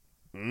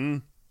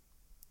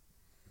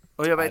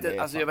 Och jag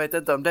vet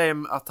inte om det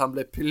är att han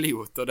blev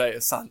pilot och det är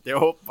sant. Jag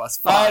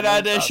hoppas fan.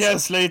 Nej, det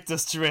känns lite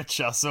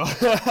stretch alltså.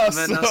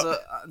 Men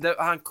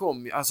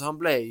alltså, han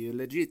blev ju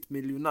legit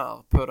miljonär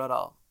på det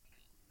där.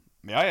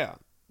 Ja.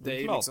 Det är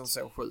ju liksom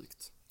så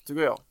sjukt,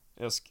 tycker jag.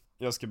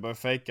 Jag ska börja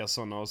fejka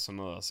såna och så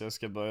nu. Alltså jag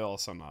ska börja göra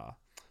såna.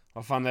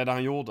 Vad fan är det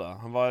han gjorde?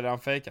 Vad är det han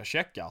fejkar?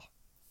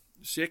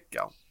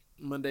 Checkar?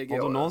 Men det går.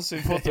 Har du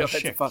någonsin fått en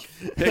check?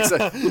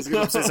 Exakt, jag skulle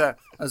precis säga.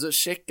 Alltså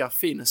checkar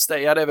finns det.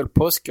 Ja, det är väl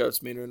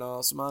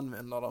postkodsmiljonärer som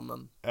använder dem,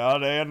 men... Ja,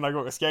 det är enda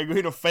gången. Ska jag gå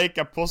in och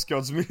fejka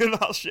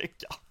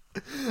postkodsmiljonärscheckar?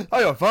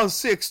 Ja, jag har fan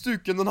 6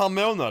 stycken den här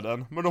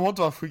månaden. Men de har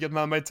inte varit skickat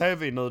med mig i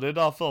tv nu. Det är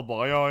därför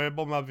bara. Jag är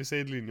bara med vid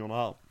sidlinjerna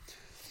här.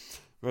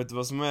 Vet du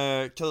vad som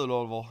är kul,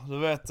 Oliver? Du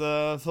vet,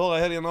 förra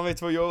helgen när vi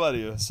två jobbade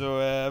ju, så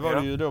var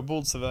det ju då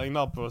bordservering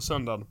där på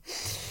söndagen.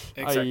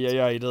 Exakt.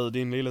 Aj, du,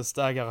 din lilla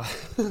staggare.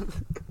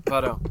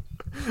 Vadå?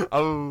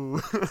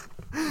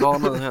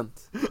 Vad har nu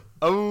hänt?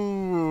 Ja,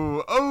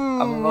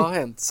 men vad har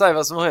hänt? Säg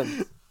vad som har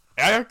hänt.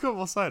 Ja, jag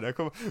kommer att säga det.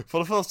 För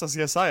det första ska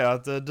jag säga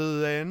att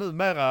du är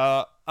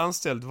numera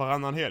anställd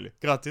varannan helg.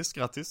 Grattis.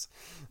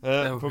 På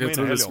jag mina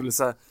trodde du skulle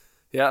säga,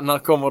 ja, när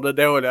kommer det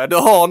dåliga? Du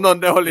har någon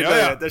dålig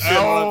nyhet, det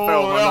känner jag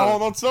på mig. Jag har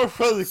något så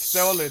sjukt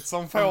dåligt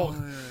som får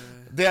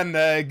Den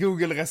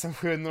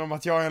Google-recensionen om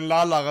att jag är en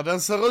lallare,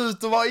 den ser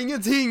ut att vara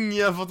ingenting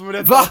jämfört med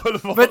detta.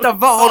 Va? Vänta,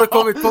 vad har du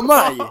kommit på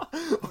mig?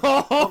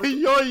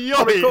 Oj.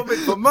 Har du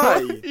kommit på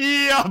mig?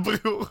 Ja,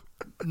 bror.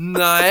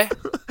 Nej.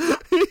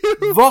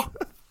 Va?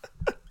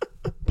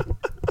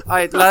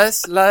 Nej,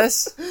 läs.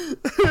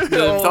 Nu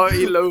tar jag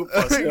illa upp.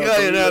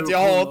 Grejen är att jag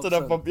har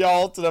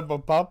inte den på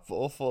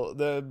papper, för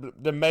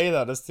det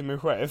meddelades till min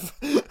chef.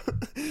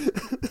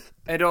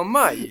 Är det om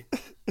mig?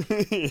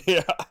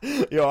 Ja,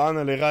 jag och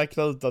Anneli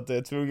räknar ut att det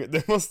är tvunget.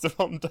 Det måste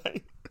vara om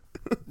dig.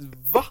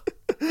 Va?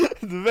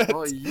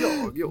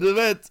 Du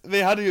vet,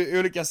 vi hade ju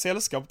olika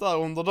sällskap där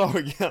under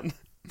dagen.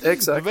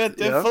 Exakt. Du vet,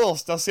 det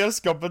första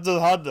sällskapet du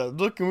hade,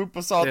 du kom upp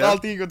och sa att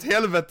allting gick åt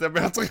helvete,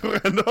 men jag tror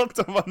ändå att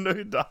de var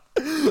nöjda.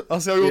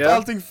 Alltså jag har gjort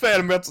allting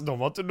fel, men de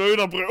var inte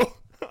nöjda, bro.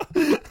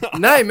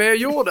 Nej, men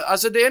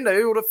det enda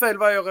jag gjorde fel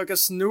var att jag råkade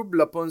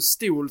snubbla på en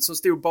stol som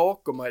stod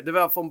bakom mig. Det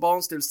var för en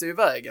barnstol stod i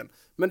vägen.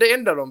 Men det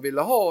enda de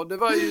ville ha, det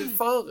var ju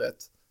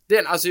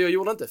förrätt. Alltså jag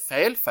gjorde inte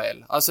fel.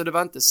 Alltså det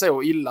var inte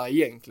så illa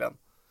egentligen.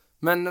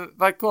 Men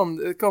vad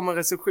kom en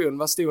recension,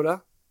 vad stod det?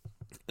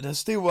 Det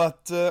stod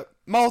att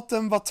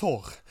maten var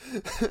torr.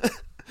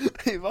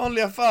 I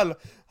vanliga fall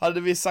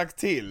hade vi sagt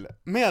till.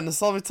 Men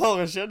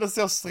servitören kände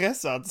så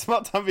stressad som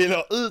att han ville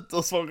ha ut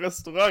oss från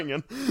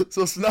restaurangen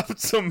så snabbt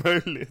som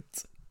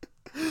möjligt.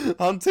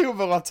 Han tog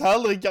våra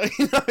tallrikar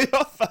innan vi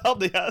var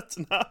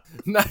färdigätna.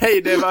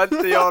 Nej, det var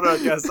inte jag då,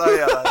 kan jag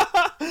säga det.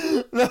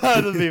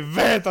 Nej, vi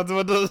vet att det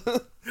var du.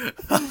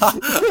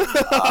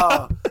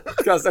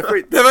 Kasta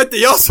skit. Det var inte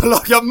jag som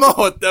lagar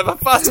maten. Vad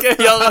fan ska jag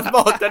göra att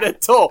maten är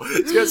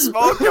torr? Ska jag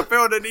smaka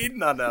på den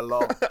innan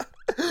eller?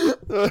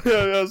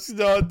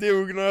 Jag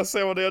dog när jag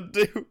såg det, jag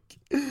dog.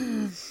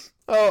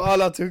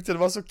 Alla tyckte det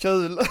var så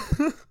kul.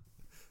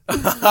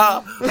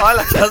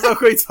 Alla kastar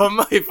skit för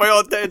mig för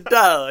jag inte är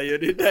där ju.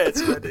 Det är det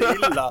som är det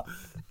illa.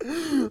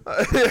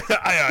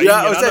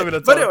 Och sen,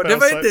 vadå? Det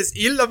var inte ens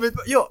illa.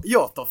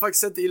 Jag tar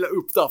faktiskt inte illa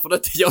upp där, för det är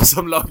inte jag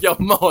som lagar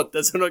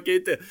maten, så de kan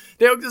inte.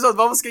 Det är också så att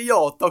varför ska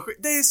jag ta skit?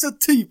 Det är så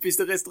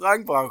typiskt i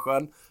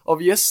restaurangbranschen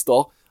av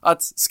gäster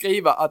att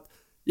skriva att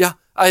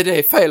det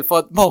är fel för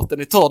att maten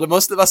är torr. Det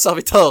måste vara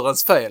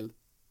servitörens fel.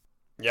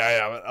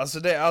 Ja, men alltså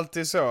det är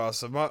alltid så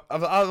alltså.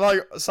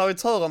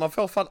 Servitörerna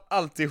får fan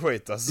alltid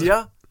skit alltså.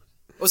 Ja.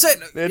 Och sen,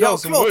 det är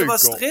klart det var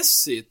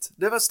stressigt.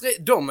 Det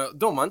var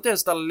de var inte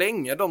ens där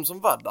länge, de som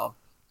var där.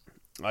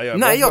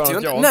 Nej, jag tror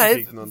inte.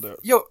 Nej,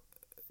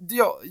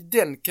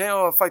 den kan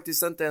jag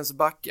faktiskt inte ens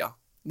backa.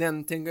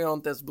 Den tänker jag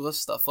inte ens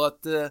brösta. För att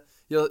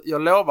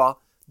jag lovar,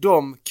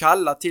 de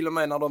kallade till och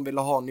med när de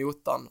ville ha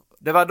notan.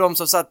 Det var de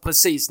som satt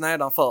precis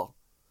nedanför.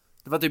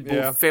 Det var typ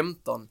bord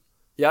 15.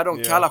 Ja,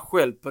 de kallar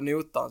själv på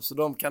notan, så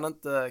de kan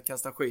inte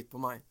kasta skit på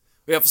mig.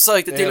 Och jag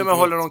försökte till och med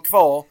hålla dem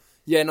kvar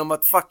genom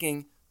att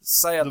fucking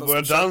säga att de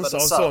ska köpa dansa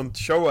och sånt,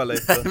 showa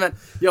lite. Men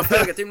jag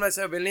frågade till mig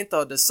så jag vill inte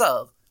ha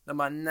dessert. De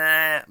bara,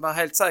 nej, var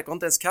helt säker,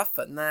 inte ens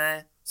kaffe.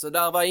 Nej, så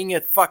där var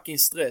inget fucking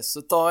stress.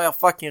 Så tar jag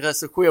fucking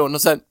recension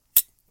och sen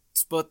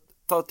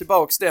ta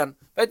tillbaks den.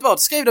 Vet du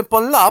vad, skriv den på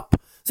en lapp,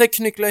 sen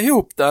knyckla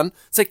ihop den,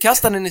 sen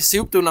kasta den i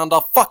soptunnan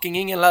där fucking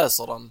ingen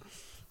läser den.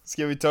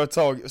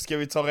 Ska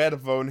vi ta reda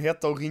på vad hon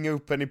heter och ringa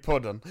upp henne i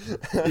podden?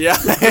 Ja,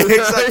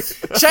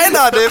 exakt.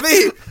 Tjena, det är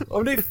vi!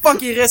 Om det är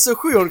fucking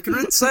recension, kan du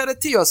inte säga det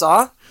till oss,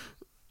 ha?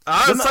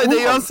 Ja, säg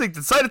det i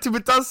ansiktet, säg det till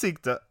mitt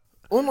ansikte.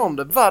 Undrar om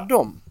det var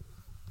dem.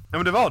 Ja,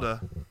 men det var det.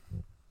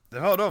 Det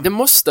var dem. Det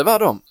måste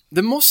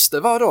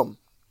vara dem.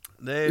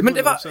 Det är men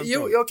det var,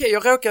 okej,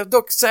 jag råkade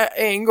dock säga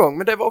en gång,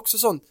 men det var också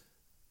sånt.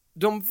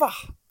 De var,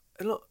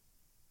 eller,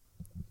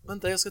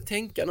 vänta, jag ska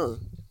tänka nu.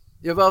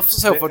 Jag var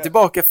så få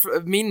tillbaka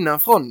minnen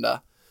från det.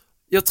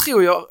 Jag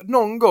tror jag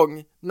någon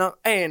gång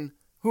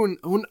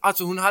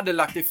när hon hade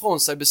lagt ifrån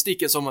sig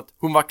besticket som att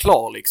hon var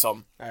klar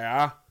liksom.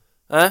 Ja.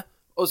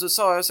 Och så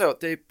sa jag så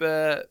typ,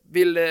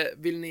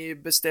 vill ni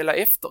beställa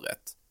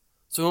efterrätt?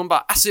 Så hon bara,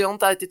 alltså jag har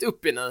inte ätit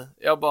upp ännu.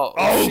 Jag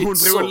bara, hon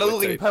drog en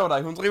luring typ på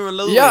dig.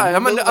 Ja,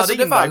 men alltså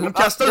det var, hon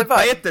kastade upp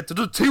betet och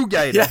du tog i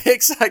det. Ja,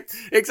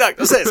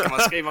 exakt. Och sen ska man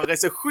skriva en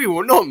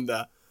recension om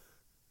det.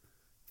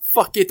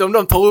 Fuck it, om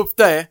de tar upp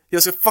det.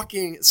 Jag ska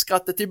fucking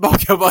skratta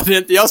tillbaka. Bara det är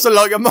inte jag som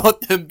lagar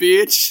maten,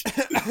 bitch.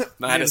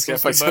 Nej, det ska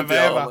jag faktiskt inte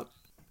göra.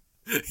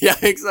 Ja,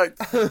 exakt.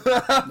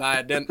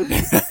 Nej,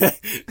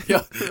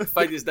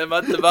 faktiskt, den var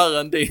inte värre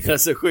än din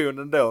recension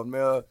ändå.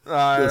 Men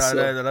nej,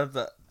 det är det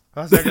inte.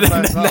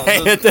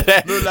 Nej, inte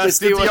det. Nu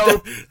läste inte jag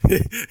upp.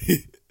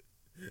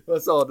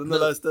 Vad sa du? Nu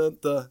läste jag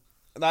inte.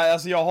 Nej,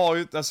 alltså jag har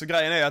ju, alltså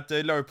grejen är att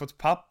det låg på ett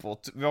papper.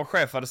 Vår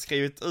chef hade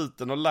skrivit ut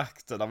den och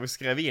lagt den där vi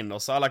skrev in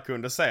och så alla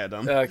kunde se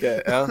den. Ja,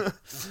 okej, ja.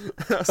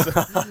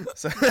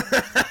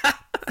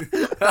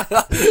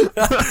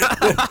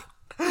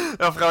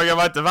 Jag frågar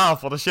mig inte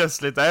varför, det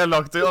känns lite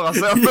elakt att göra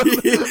så.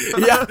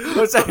 Ja,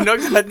 och sen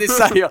också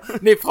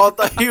att ni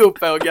pratar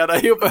ihop er och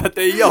gaddar ihop att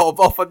det är jag,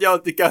 bara för att jag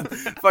inte kan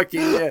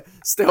fucking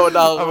stå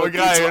där och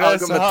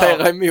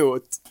argumentera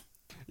emot.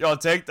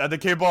 Jag tänkte att det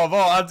kan ju bara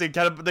vara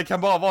det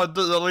kan bara vara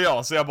du eller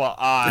jag. Så jag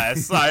bara,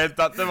 säg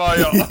inte att det var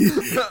jag.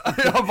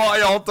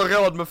 Jag har inte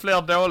råd med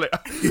fler dåliga.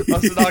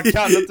 Alltså det här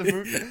kan inte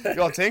funka.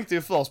 Jag tänkte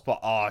ju först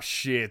på,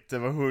 shit, det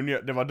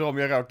var de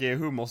jag råkade ge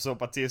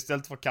hummersoppa till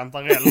istället för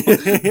kantareller.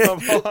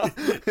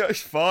 Jag är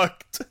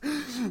fucked.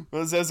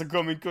 Men sen så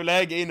kom min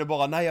kollega in och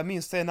bara, nej jag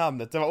minns det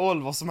namnet. Det var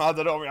Oliver som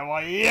hade dem. Jag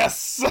bara,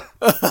 yes!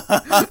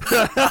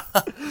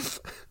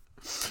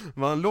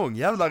 Det var en lång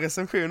jävla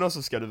recension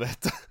också, ska du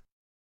veta.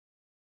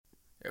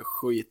 Jag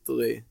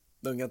skiter i.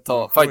 De kan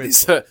ta,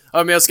 faktiskt. Ja,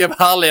 men jag ska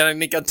vara ärlig,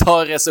 ni kan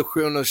ta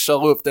recension och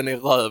köra upp den i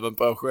röven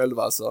på er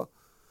själva, alltså.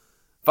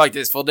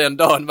 Faktiskt, för den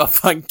dagen var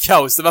fan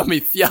kaos. Det var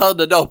min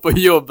 4:e dag på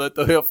jobbet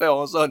och jag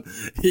får en sån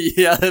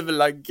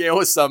jävla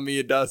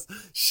gåsamiddags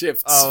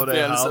käftsmäll.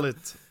 Det är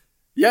härligt.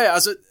 Ja,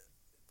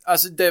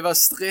 alltså det var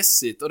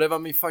stressigt och det var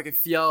min fucking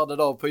 4:e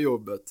dag på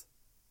jobbet.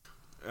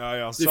 Ja,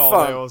 jag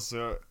sa det också.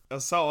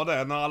 Jag sa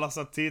det när alla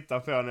satt titta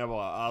på den. Jag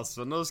bara,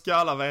 alltså nu ska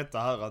alla veta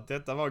här att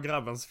detta var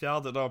grabbens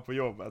 4:e dag på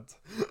jobbet.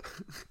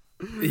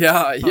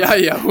 Ja,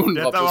 100%.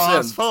 Detta var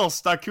hans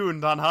första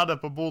kund han hade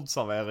på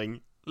bordservering.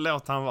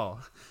 Låt han vara.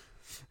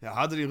 Jag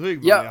hade din rygg,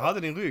 jag hade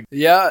din rygg.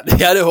 Ja,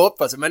 det hade jag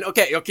hoppats. Men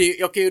okej,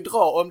 jag kan ju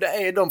dra, om det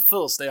är de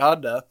första jag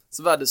hade,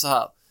 så var det så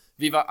här.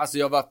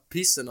 Jag var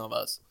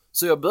pissenervös.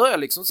 Så jag började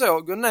liksom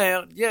så, gå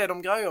ner, ge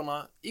dem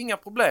grejerna, inga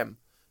problem.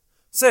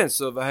 Sen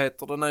så,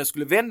 när jag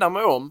skulle vända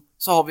mig om,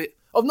 så har vi,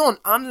 av någon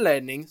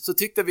anledning så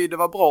tyckte vi det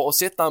var bra att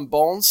sätta en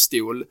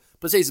barnstol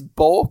precis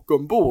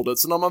bakom bordet.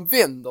 Så när man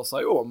vänder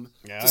sig om,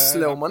 så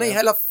slår man i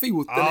hela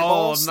foten i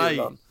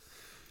barnstolen.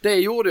 Det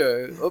gjorde jag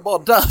ju. Och bara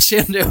där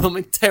kände jag hur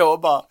min tå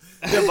bara,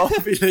 jag bara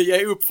ville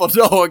ge upp för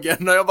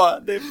dagen. Och jag bara,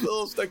 det är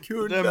första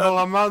kunden. Det är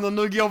bara, mannen,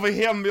 nu går vi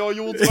hem, vi har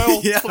gjort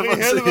vårt, för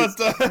i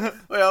helvete.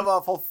 Och jag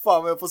bara, för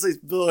fan, jag har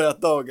precis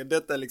börjat dagen.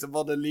 Detta är liksom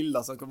bara det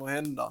lilla som kommer att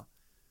hända.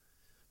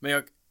 Men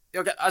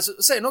jag kan, alltså,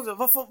 sen också,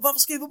 varför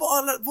skriver bara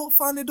alla, vad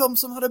fan är de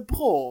som hade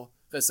bra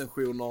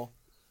recensioner?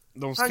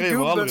 De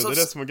skriver aldrig, det är det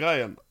som är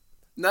grejen.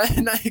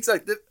 Nej,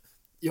 exakt.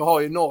 Jag har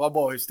ju några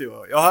bra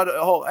historier.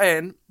 Jag har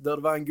en där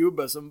det var en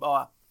gubbe som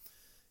bara,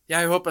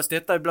 jag hoppas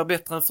detta blir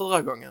bättre än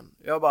förra gången.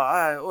 Jag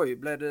bara, oj,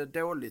 blev det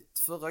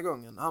dåligt förra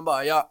gången? Han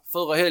bara,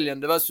 förra helgen,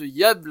 det var så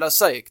jävla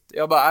segt.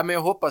 Jag bara, men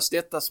jag hoppas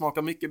detta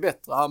smakar mycket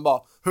bättre. Han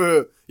bara,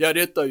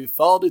 detta är ju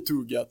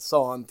färdigtuggat,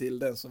 sa han till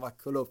den som var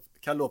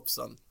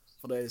kalopsen.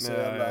 För det är så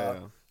jävla,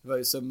 det var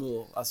ju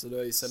så alltså det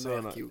var ju så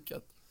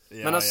nerkokat.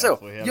 Men alltså,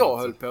 jag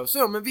höll på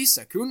så, men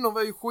vissa kunder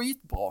var ju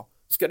skitbra.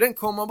 Ska den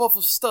komma bara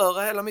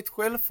förstöra hela mitt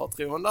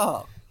självförtroende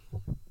här?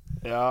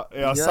 Ja,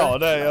 jag sa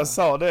det.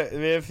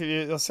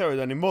 Jag såg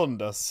den i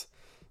måndags.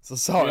 Så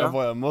sa jag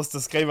bara, jag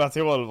måste skriva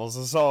till Oliver.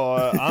 Så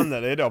sa Anne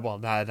det idag bara,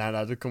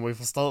 nej, du kommer ju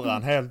förstöra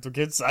han helt. Du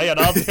kan inte säga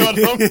det här till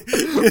honom.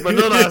 Men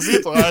nu när jag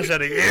sitter här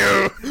känner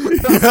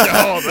jag ska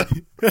ha det.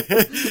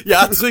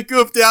 Jag trycker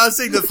upp det i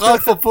ansiktet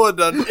framför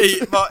podden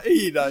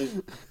i dig.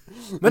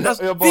 Men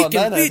alltså,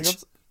 vilken bitch.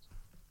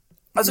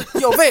 Alltså,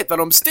 jag vet vad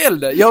de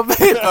beställde.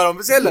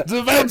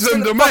 Du vet vem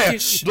de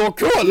är. Du har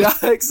koll. Ja,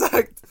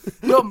 exakt.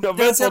 Jag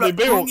vet var de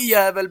bor.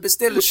 Ungjävel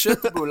beställde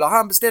köttbullar.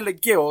 Han beställde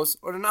gås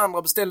och den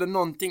andra beställde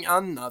någonting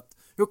annat.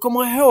 Jag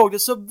kommer ihåg det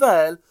så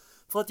väl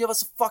för att jag var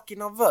så fucking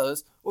nervös.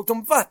 Och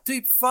de var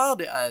typ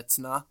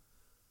färdigätna.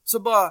 Så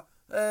bara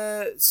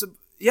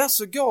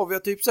så gav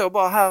jag typ så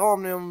bara, här har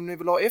ni om ni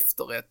vill ha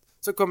efterrätt.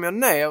 Så kom jag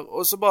ner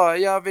och så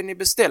bara, vill ni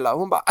beställa?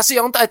 Hon bara, alltså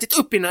jag har inte ätit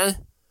upp innan.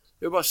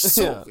 Jag bara,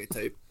 sorry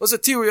typ. Och så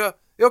tog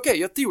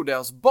jag tog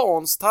deras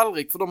barns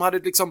tallrik, för de hade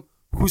liksom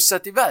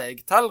skjutsat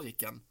iväg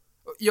tallriken.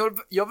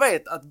 Jag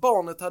vet att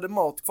barnet hade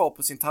mat kvar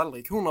på sin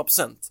tallrik,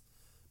 100%.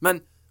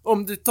 Men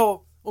om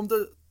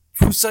du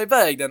skjutsar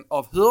iväg den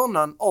av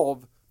hörnan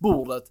av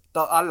bordet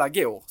där alla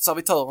går,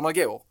 servitörerna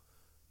går.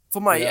 För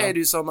mig är det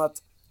ju som att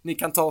ni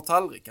kan ta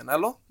tallriken,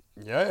 eller?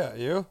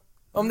 Ja.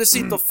 Om det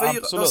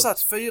sitter det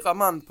satt 4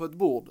 man på ett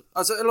bord,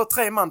 alltså, eller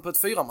 3 man på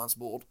ett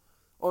 4-mansbord.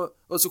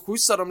 Och så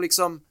skjutsar de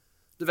liksom,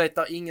 du vet,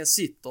 där ingen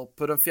sitter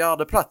på den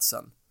 4:e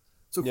platsen.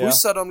 Så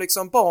skjutsar de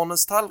liksom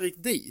barnens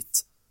tallrik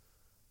dit.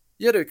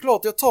 Ja, det är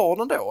klart jag tar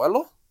den då,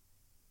 eller?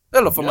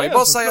 Eller får man ju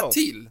bara säga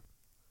till.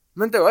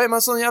 Men då är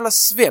man sån jävla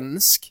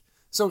svensk.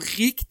 Sån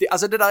riktig,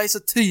 alltså det där är så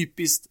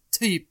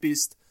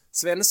typiskt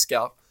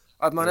svenskar.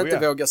 Att man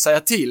inte vågar säga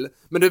till.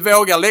 Men du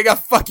vågar lägga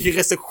fucking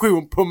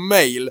recension på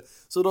mail.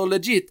 Så du har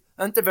legit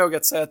inte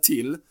vågat säga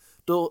till.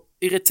 Du har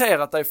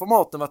irriterat dig för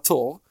maten var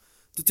torr.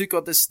 Du tycker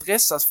att det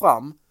stressas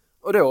fram.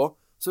 Och då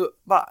så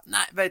bara,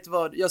 nej, vet du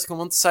vad? Jag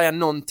kommer inte säga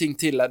någonting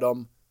till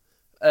dem.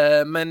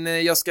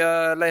 Men jag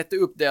ska leta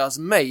upp deras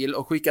mail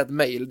och skicka ett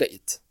mail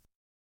dit.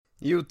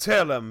 You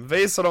tell them.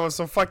 Visa dem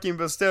som fucking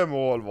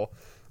bestämmer, Oliver.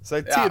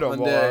 Säg till dem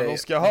vad de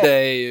ska ha.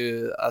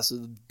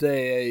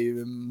 Det är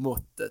ju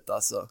måttet,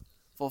 alltså.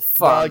 För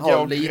fan,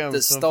 ha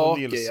lite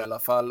stake i alla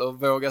fall och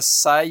våga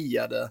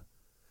säga det.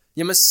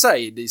 Ja men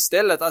säg det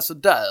istället, alltså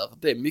där,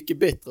 det är mycket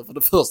bättre för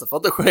det första för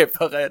att inte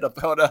chefen reda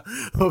på det.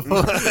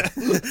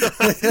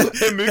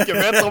 Det är mycket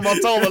bättre om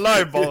man tar det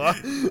live bara.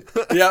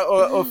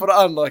 Ja och för det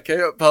andra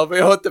behöver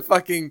jag inte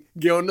fucking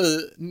gå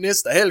nu,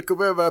 nästa helg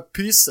kommer jag vara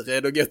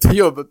pissrädd och gå till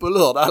jobbet på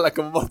lördag, alla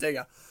kommer bara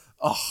tänka,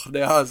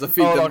 det är han som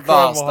fick den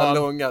värsta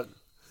långa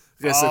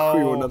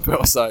recensionen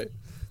på sig.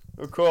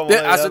 Det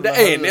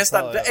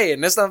är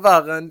nästan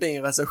värre än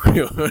din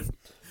recension.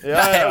 Ja,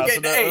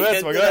 alltså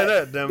vet vad grejen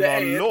är? Den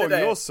var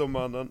lång också,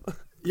 mannen.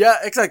 Ja,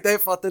 exakt, det är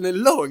för att den är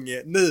lång.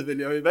 Nu vill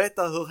jag ju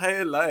veta hur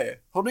hela är.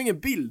 Har du ingen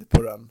bild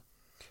på den?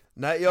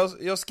 Nej,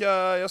 jag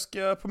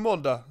ska på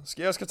måndag.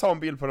 Jag ska ta en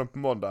bild på den på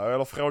måndag,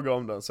 eller fråga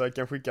om den så jag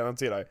kan skicka den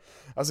till dig.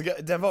 Alltså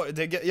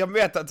jag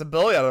vet att det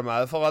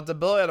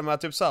började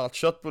med typ så här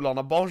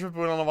att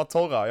barnköttbullarna var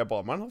torra. Jag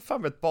bara, man har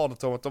fan vet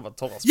barnet om att de var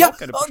torra. Ja,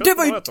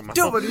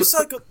 då var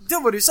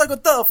det ju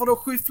säkert därför de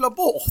skyfflade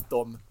bort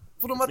dem.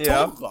 För de var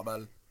torra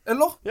väl?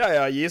 Eller?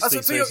 Ja,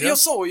 gissningsvis. Alltså, jag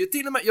sa ju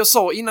till och med, jag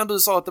sa innan du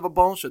sa att det var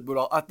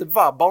barnköttbullar, att det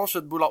var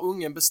barnköttbullar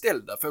ungen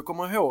beställde. För jag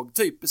kommer ihåg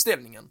typ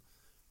beställningen.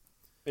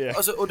 Yeah.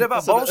 Alltså, och det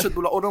var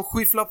barnköttbullar och de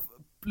skyfflade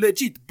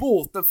legit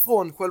bort den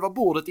från själva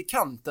bordet i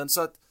kanten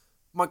så att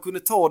man kunde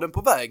ta den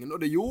på vägen, och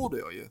det gjorde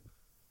jag ju.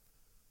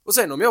 Och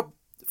sen om jag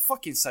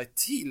fucking säger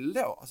till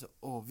då, alltså,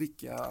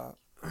 vilka...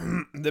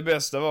 Det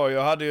bästa var,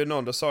 jag hade ju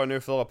någon, det sa jag nu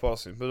i förra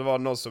påsen, men det var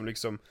någon som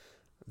liksom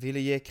ville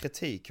ge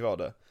kritik, var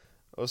det.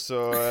 Och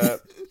så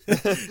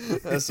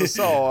så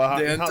sa han,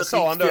 det är inte han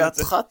sa riktiga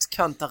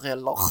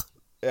trattkantareller.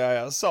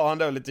 Ja, sa han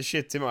då lite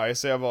shit till mig,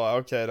 så jag bara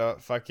okej då,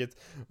 fuck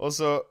it. Och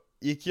så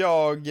gick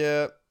jag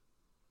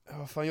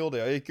vad fan gjorde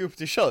jag? Jag gick upp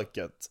till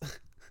köket.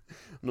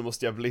 Nu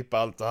måste jag blippa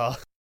allt det här.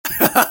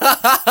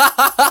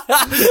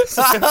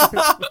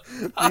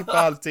 Blippa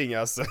allting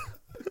alltså.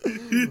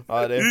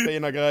 Ja, det är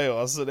fina grejer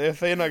alltså, det är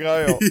fina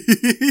grejer.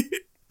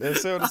 Det är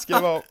så det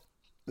ska vara.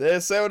 Det är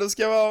så det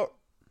ska vara.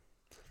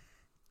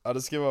 Ja,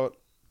 det ska vara.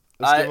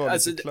 Nej,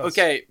 alltså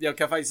okej, jag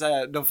kan faktiskt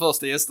säga de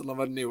första gästerna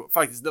var nog,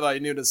 faktiskt det var ju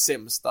nog den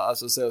sämsta,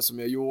 alltså så som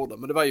jag gjorde,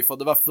 men det var ju för att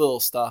det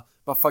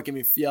var fucking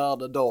min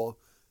 4:e dag.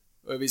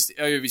 Och jag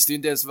visste ju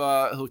inte ens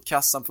hur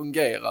kassan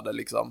fungerade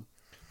liksom.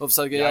 Och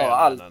försöka göra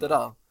allt det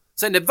där.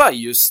 Sen det var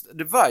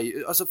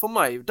ju, alltså för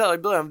mig där i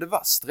början, det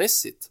var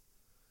stressigt.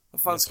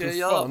 Vad fan ska jag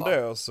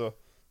göra?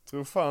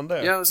 Tror fan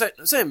det. Ja,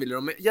 sen vill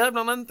de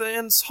jävlarna inte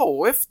ens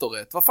ha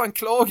efterrätt. Vad fan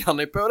klagar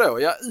ni på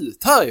då? Jag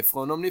ut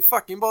härifrån om ni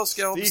fucking bara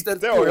ska ha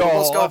beställt på. Jag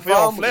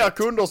har fler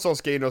kunder som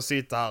ska in och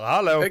sitta här.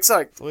 Hallå.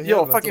 Exakt.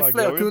 Jag har fucking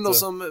fler kunder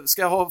som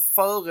ska ha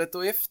förrätt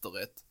och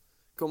efterrätt.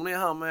 Kommer ni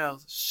här med er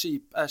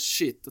cheap as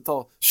shit och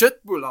ta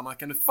köttbullarna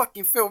kan du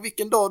fucking få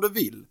vilken dag du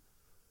vill.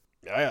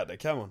 Ja, det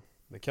kan man.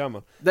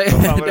 Det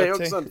är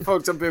också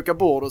folk som bokar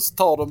bord och så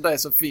tar de det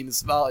som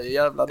finns varje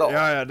jävla dag.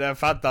 Ja, det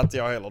fattar inte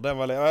jag heller. Det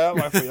var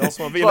man får göra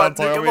som man vill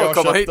antar jag. Man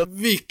kommer hit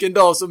vilken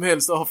dag som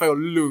helst och få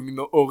lugn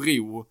och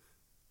ro.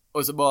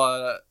 Och så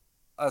bara,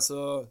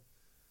 alltså,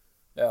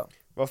 ja.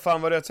 Vad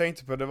fan var det jag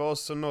tänkte på? Det var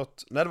också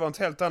något, nej det var något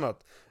helt annat.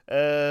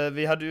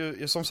 Vi hade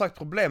ju som sagt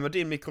problem med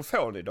din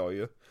mikrofon idag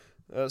ju.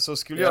 Så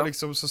skulle jag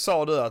liksom, så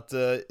sa du att,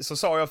 så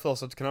sa jag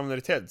först att du kan använda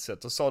ditt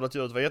headset och sa du att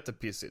ljudet var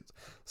jättepissigt.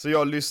 Så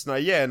jag lyssnade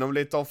igenom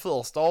lite av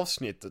första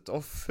avsnittet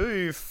och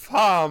fy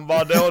fan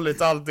vad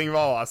dåligt allting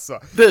var alltså.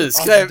 Du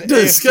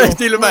skrev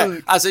till och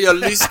med, alltså jag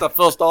lyssnade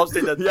första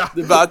avsnittet,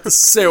 det var inte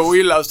så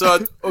illa så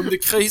att om det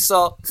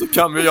krisar så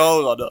kan vi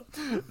göra det.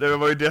 Det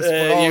var ju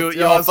desperat.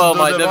 Jag för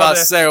mig, det var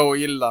så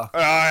illa.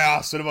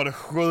 Ja, så det var det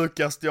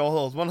sjukaste jag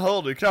har hört. Man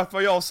hörde ju knappt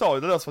vad jag sa,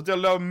 det där för att jag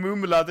låg och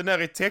mumlade ner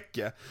i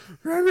täcke.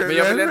 Men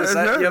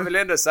jag vill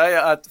ändå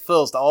säga att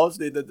första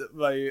avsnittet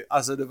var ju,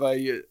 alltså det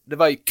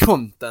var ju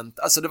content,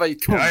 alltså det var ju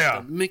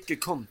content,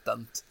 mycket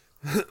content.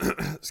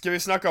 Ska vi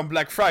snacka om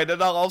Black Friday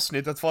där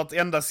avsnittet för att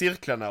ända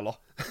cirkeln eller?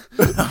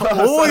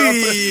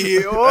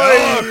 Oj!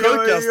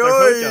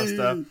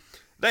 Sjukaste.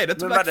 Nej, det är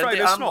inte Black Friday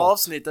snart. Andra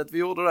avsnittet vi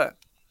gjorde det.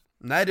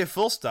 Nej, det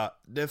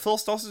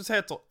första avsnittet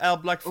heter Är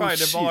Black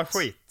Friday bara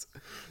skit?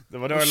 Det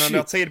var då jag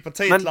lämnade tid på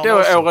titlarna. Men då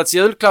är årets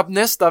julklapp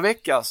nästa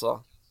vecka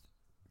alltså.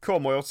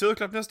 Kommer årets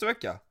julklapp nästa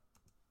vecka?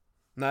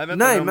 Nej,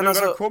 vänta, men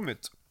alltså,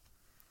 kommit.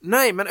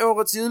 Nej, men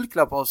årets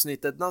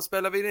julklappavsnittet, när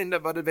spelar vi in det?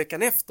 Var det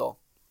veckan efter?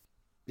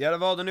 Ja, det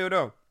var det nu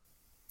då.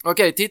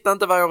 Okej, titta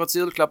inte vad årets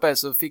julklapp är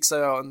så fixar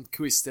jag en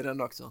quiz till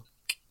den också.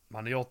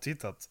 Man, jag har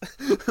tittat.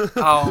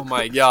 Oh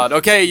my god,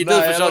 okej, du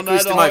får köra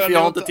quiz till mig för jag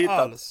har inte tittat.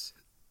 Alls.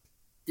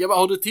 Ja, men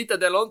har du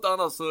tittat eller inte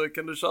annars så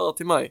kan du köra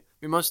till mig.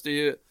 Vi måste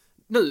ju,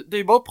 nu, det är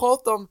ju bara att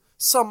prata om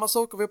samma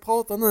saker vi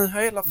pratar nu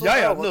hela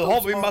förra året. Nu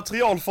har vi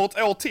material för ett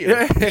år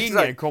till.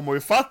 Ingen kommer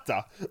ju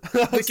fatta.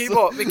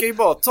 Vi kan ju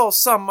bara ta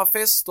samma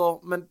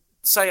fester men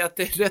säga att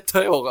det är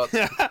detta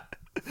året.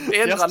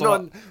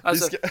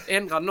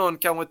 Ändra någon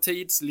kanske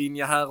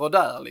tidslinje här och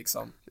där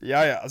liksom.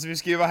 Ja, alltså vi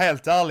ska ju vara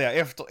helt ärliga.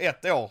 Efter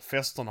ett år,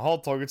 festerna har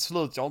tagit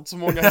slut. Jag har inte så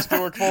många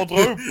historier kvar att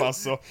dra upp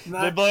alltså.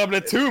 Det börjar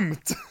bli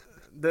tomt.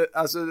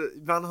 Alltså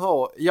man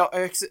har,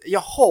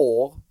 jag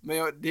har,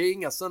 men det är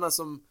inga sådana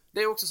som,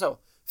 det är också så.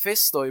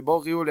 Fester är bara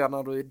roliga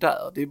när du är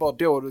där. Det är bara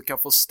då du kan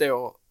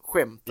förstå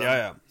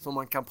skämten som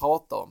man kan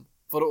prata om.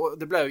 För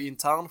det blev ju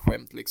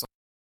internskämt liksom.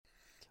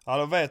 Ja,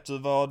 då vet du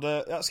vad...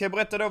 Ska jag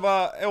berätta då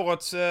vad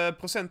årets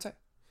present är?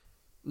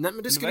 Nej,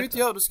 men det ska du inte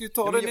göra. Du ska ju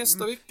ta det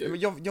nästa vecka. Men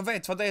jag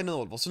vet vad det är nu,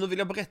 Oliver, så nu vill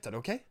jag berätta det,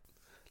 okej?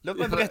 Låt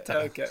mig berätta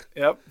det. Okej,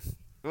 ja.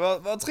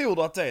 Vad tror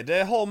du att det är?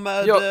 Det har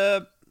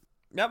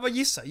med... vad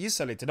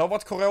gissa lite. Det har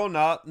varit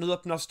corona, nu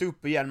öppnas det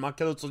upp igen, man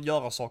kan ut och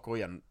göra saker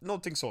igen.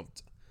 Någonting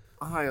sånt.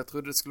 Aha, jag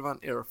trodde det skulle vara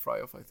en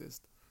airfryer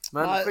faktiskt.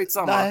 Men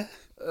skitsamma. Nej.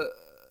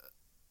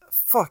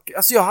 Fuck,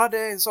 alltså jag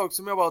hade en sak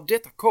som jag bara,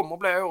 detta kommer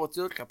bli årets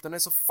julklapp, den är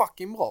så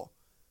fucking bra.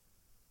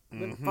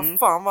 Men vad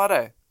fan var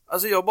det?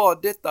 Alltså jag bara,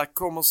 detta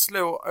kommer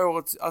slå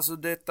årets, alltså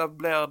detta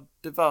blir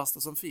det värsta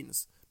som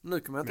finns. Nu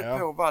kommer jag inte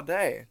på vad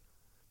det är.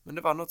 Men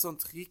det var något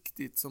sånt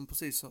riktigt som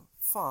precis så,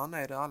 fan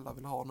är det alla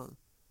vill ha nu?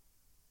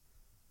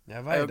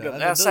 Ja, vad är det?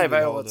 Jag säger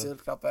vad årets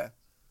julklapp är.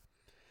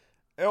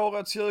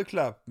 Årets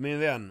julklapp, min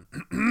vän.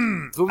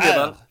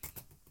 Trumvirvel.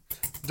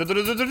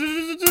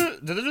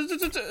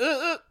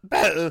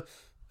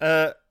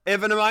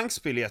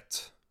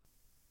 Evenemangsbiljett.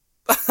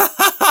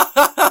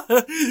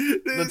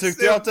 Då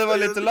tyckte jag att det var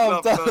lite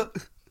lamt.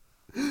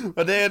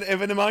 Men det är en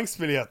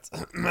evenemangsbiljett.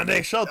 Men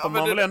det köper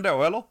man väl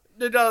ändå, eller?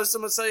 Det där är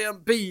som att säga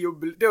en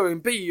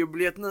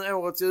biobiljett nu,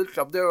 årets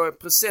julklapp. Då är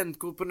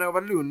presentkort på Nova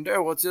Lund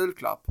årets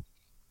julklapp.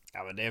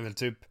 Ja, men det är väl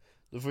typ...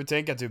 Du får ju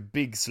tänka typ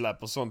Big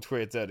Slap och sånt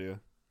skit är det ju.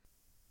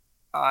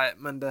 Nej,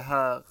 men det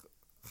här...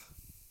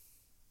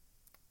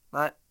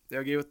 Nej,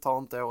 jag godtar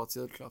inte årets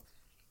julklapp.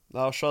 Det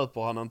här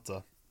köper han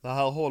inte. Det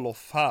här håller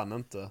fan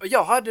inte.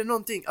 Jag hade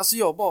någonting, alltså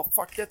jag bara,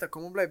 fuck, detta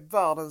kommer bli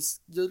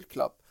världens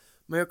julklapp.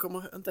 Men jag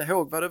kommer inte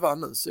ihåg vad det var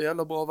nu, så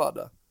jävla bra var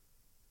det.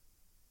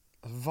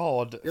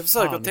 Vad? Jag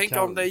försöker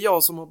tänka om det är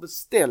jag som har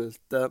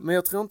beställt det, men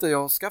jag tror inte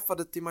jag har skaffat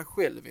det till mig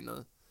själv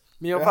nu.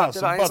 Men jag bara,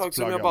 det var en sak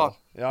som jag bara...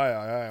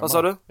 Ja. Vad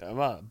sa du?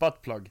 Ja,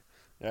 buttplug.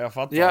 Ja, jag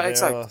fattar. Ja,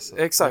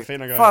 exakt.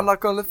 Fan, när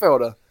kan du få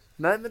det?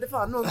 Nej, men det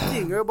var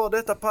någonting och jag bara,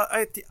 detta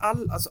är till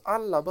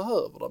alla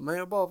behöver det. Men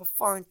jag bara, vad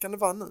fan kan det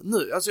vara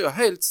nu? Alltså jag är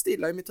helt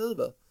stilla i mitt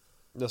huvud.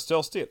 Det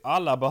står still.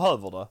 Alla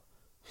behöver det.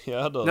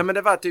 Ja, då. Nej, men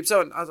det var typ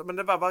så, alltså, men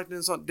det var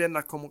verkligen så,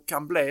 denna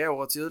kan bli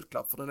årets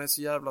julklapp för den är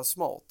så jävla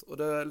smart. Och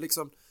det är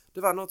liksom,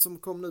 det var något som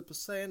kom nu på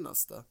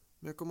senaste.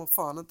 Men jag kommer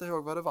fan inte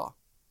ihåg vad det var.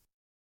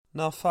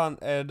 När fan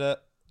är det?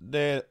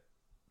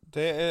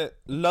 Det är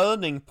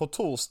löning på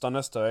torsdag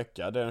nästa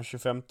vecka. Det är den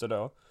 25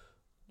 då.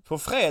 På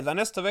fredag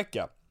nästa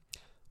vecka,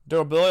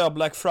 då börjar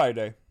Black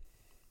Friday.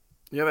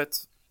 Jag vet.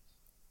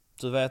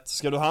 Du vet,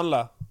 ska du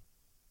handla?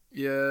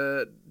 Ja,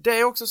 det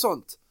är också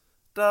sånt.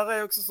 Där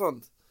är också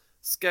sånt.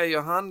 Ska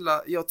jag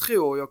handla? Jag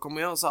tror jag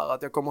kommer göra så här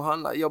att jag kommer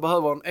handla. Jag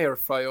behöver en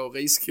airfryer och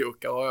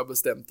riskokare har jag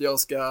bestämt.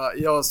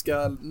 Jag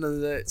ska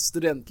nu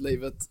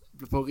studentlivet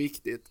på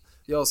riktigt.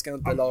 Jag ska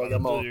inte laga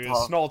mat här. Du är ju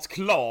snart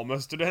klar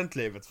med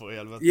studentlivet för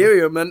helvete.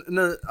 Jo, men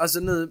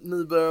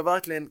nu börjar jag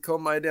verkligen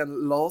komma i den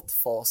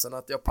latfasen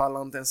att jag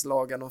pallar inte ens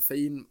laga någon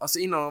fin... Alltså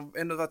innan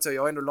ändå varit så,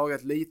 jag har ändå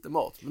lagat lite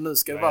mat. Men nu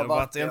ska det vara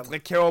verkligen... Det har varit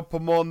entrecote på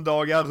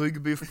måndagar,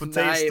 ryggbiff på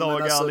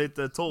tisdagar, alltså,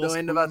 lite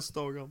torsk på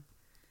onsdagar.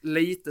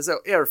 Lite så,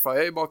 airfryer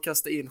är ju bara att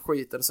kasta in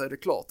skiten så är det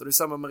klart. Och det är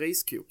samma med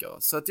riskokare.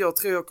 Så att jag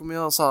tror jag kommer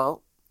göra så här.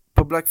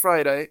 På Black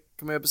Friday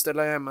kommer jag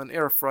beställa hem en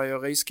airfryer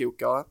och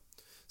riskokare.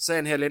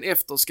 Sen helgen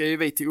efter ska ju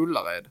vi till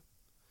Ullared.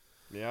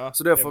 Ja,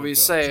 så då får vi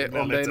se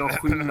om det är någon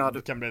skillnad.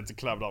 Det kan bli lite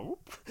klabb där.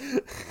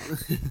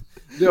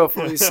 Då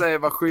får vi se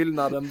vad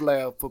skillnaden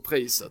blir på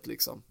priset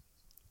liksom.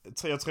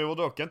 Jag tror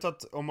dock inte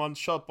att om man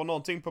köper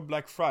någonting på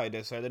Black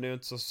Friday så är det nog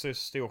inte så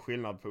stor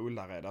skillnad på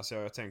Ullared. Alltså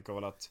jag tänker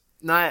väl att...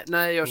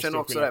 Nej, jag känner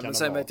också det. Men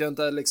sen vet jag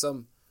inte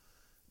liksom...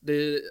 Det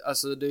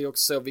är ju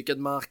också så, vilket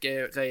märke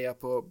är rea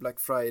på Black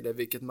Friday,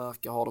 vilket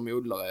märke har de i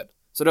Ullared.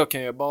 Så då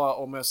kan jag bara,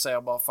 om jag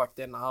säger bara fuck,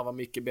 denna här var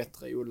mycket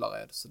bättre i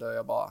Ullared. Så då är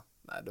jag bara,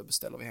 nej, då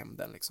beställer vi hem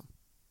den liksom.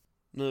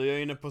 Nu är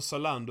jag inne på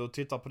Zalando och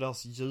tittar på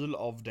deras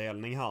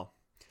julavdelning här.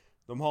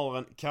 De har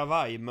en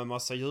kavaj med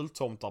massa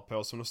jultomtar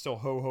på som det står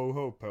ho ho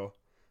ho på.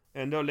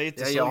 Ändå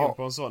lite sugen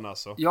på en sån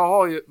alltså. Jag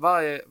har ju,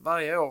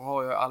 varje år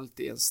har jag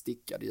alltid en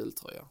stickad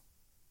jultröja.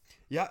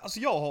 Ja, alltså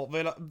jag har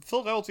velat,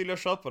 förra året ville jag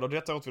köpa det och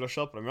detta året vill jag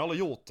köpa det, men jag har aldrig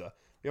gjort det.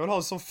 Jag vill ha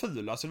en sån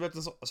ful, alltså du vet,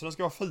 alltså den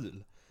ska vara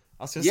ful.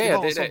 Alltså jag ska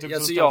ha en sån typ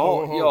alltså,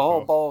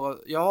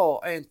 jag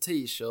har en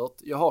t-shirt,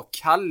 jag har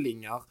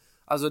kallingar.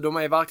 Alltså de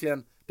är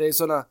verkligen, det är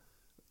såna,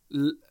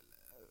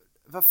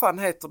 vad fan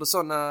heter det,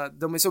 såna,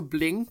 de är så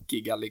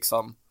blänkiga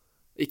liksom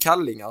i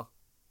kallingar.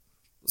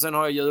 Och sen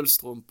har jag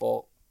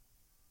julstrumpor.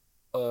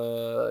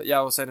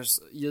 Och sen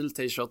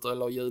jul-t-shirt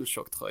eller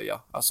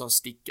jultjocktröja, alltså en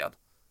stickad.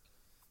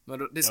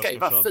 Men det ska ju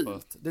vara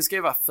fult. Det ska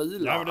ju vara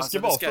fula. Ja, men det ska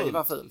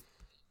vara fult.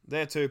 Det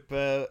är typ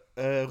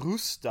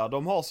Rusta.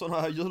 De har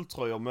såna här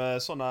jultröjor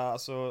med såna,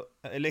 alltså,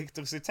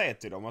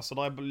 elektricitet i dem. Alltså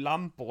det är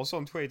lampor och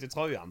sånt skit i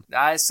tröjan.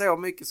 Nej, så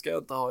mycket ska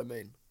jag inte ha i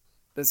min.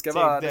 Det ska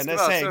vara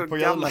så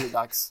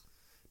gammaldags.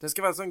 Det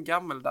ska vara en sån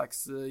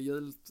gammaldags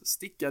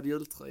stickad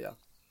jultröja.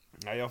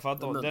 Ja, jag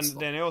fattar.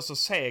 Den är också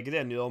seg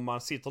den ju, om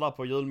man sitter där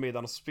på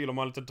julmiddagen och så spiller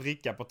man lite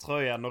dricka på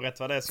tröjan och rätt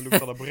vad det är så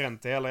luktar det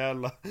bränt i hela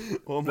jävla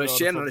området. Då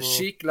känner det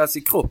kittlas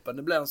i kroppen.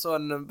 Det blir en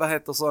sån, vad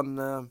heter sån...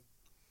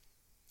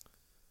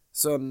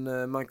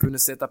 sån, man kunde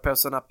sätta på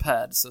såna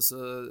pads och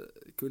så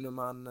kunde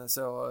man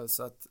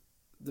så att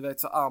du vet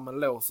så armen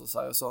låser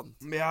sig och sånt.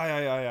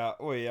 Ja.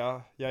 Oj,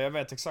 ja, jag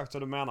vet exakt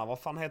vad du menar. Vad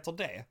fan heter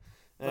det?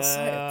 Vad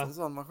heter en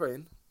sån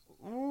maskin?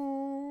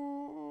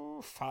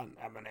 Fan,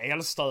 ja, men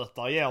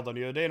elstötare ger den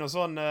ju. Det är någon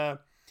sån,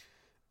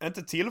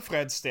 inte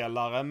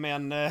tillfredsställare,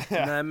 men...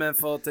 Nej, men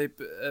för typ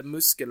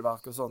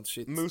muskelvärk och sånt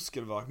shit.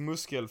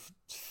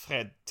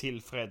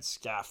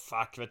 Tillfredska,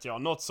 fuck vet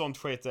jag. Något sånt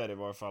skit är det i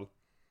varje fall.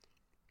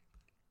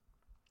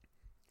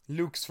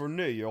 Lux för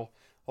nyår.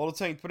 Har du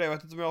tänkt på det? Jag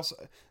vet inte om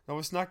har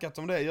vi snackat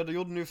om det? Ja, det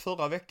gjorde ni ju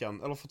förra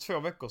veckan, eller för 2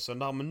 veckor sedan,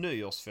 där med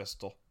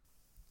nyårsfester.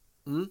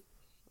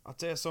 Att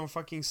det är sån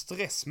fucking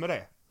stress med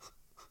det.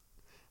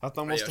 Att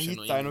man måste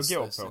hitta en att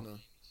gå på.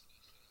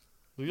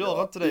 Du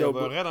gör inte det, jag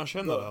börjar redan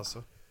känna det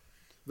alltså.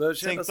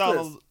 Tänk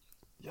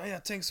där,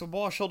 tänk så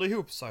bara kör det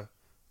ihop sig.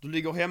 Du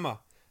ligger hemma.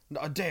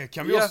 Det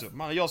kan vi också.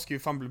 Man, jag ska ju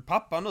fan bli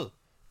pappa nu.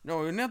 Jag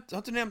har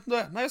inte nämnt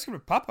det. Nej, jag ska bli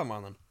pappa,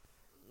 mannen.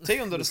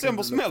 10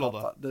 december smäller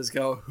det. Du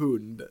ska ha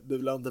hund. Du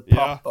vill inte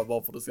pappa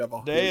bara för du ska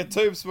vara hund. Det är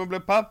typ som att bli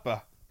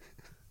pappa.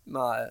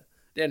 Nej,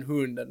 den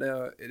hunden.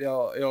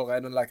 Jag har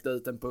redan lagt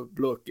ut den på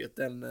Blocket.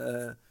 Den...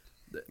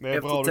 Men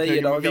efter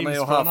 10 dagar när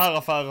jag har haft den här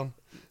affären.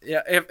 Ja,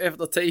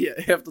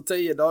 efter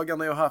 10 dagar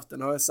när jag har haft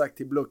den har jag sagt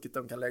till Blocket att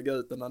de kan lägga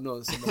ut en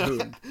annons om en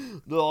hund.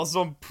 Du har en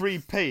sån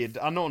prepaid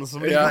annons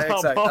som ja,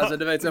 exakt. Alltså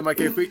du vet så man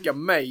kan ju skicka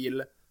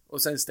mail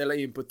och sen ställa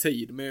in på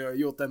tid. Men jag har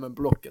gjort det med en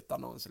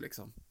Blocket-annons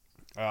liksom.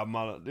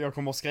 Ja, jag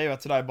kommer att skriva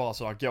till dig bara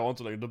så att jag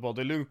inte längre. Du bara,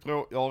 det är lugnt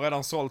bro. Jag har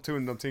redan sålt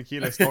hunden till en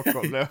kille i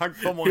Stockholm. Han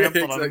kommer och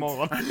hämtar den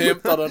imorgon. Han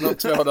hämtar den om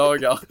 2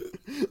 dagar.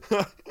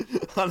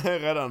 Han är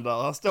redan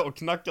där. Han står och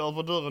knackar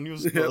över dörren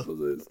just nu. Ja,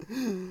 precis.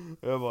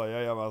 Jag bara,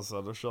 ja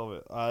alltså, då kör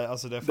vi. Nej,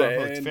 alltså det är fan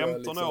högt. 15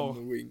 liksom år.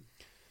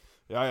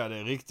 Ja, det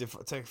är riktigt.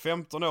 Tänk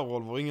 15 år,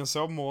 Oliver. Ingen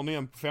sovmorgon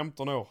igen på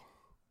 15 år.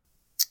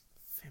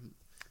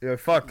 Jag är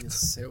fucked. Ingen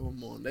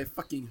sovmorgon. Det är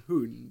fucking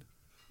hund.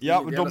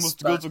 Ja, men de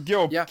måste gå ut och gå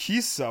och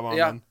kissa, mannen.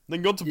 Ja.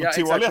 Den går inte på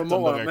toaletten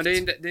på direkt. Men det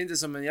är inte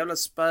som en jävla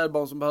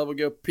spädbarn som behöver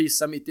gå och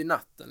pissa mitt i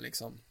natten,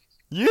 liksom.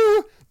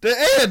 Jo, det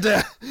är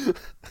det!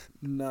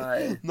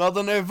 Nej. När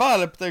den är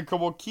valp, den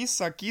kommer att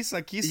kissa,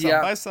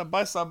 ja.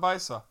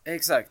 Bajsa.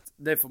 Exakt,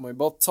 det får man ju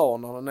bara ta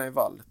när den är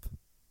valp.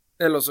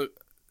 Eller så...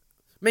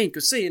 Min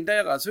kusin,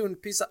 deras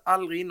hund pissar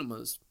aldrig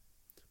inomhus.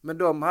 Men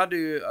de hade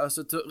ju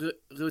alltså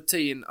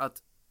rutin att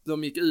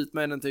de gick ut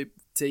med den typ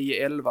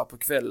 10-11 på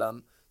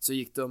kvällen. Så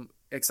gick de,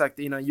 exakt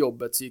innan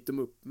jobbet så gick de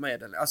upp med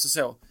den.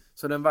 Alltså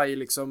så den var ju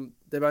liksom,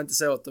 det var inte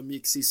så att de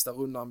gick sista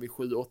rundan vid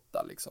 7-8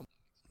 liksom.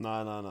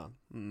 Nej.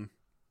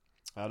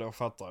 Ja, då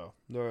fattar jag.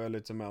 Då är jag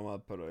lite mer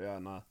med på det. Ja,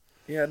 nej.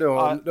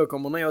 Ja, då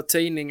kommer ni ha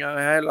tidningar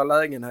i hela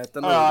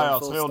lägenheten. Ja,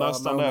 jag tror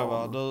nästan det,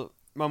 va.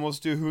 Man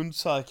måste ju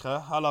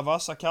hundsäkra. Alla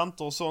vassa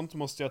kanter och sånt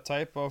måste jag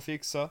tejpa och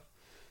fixa.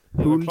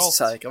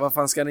 Hundsäkra? Vad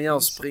fan ska ni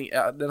göra?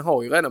 Ja, den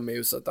har ju redan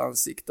mosat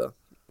ansikte.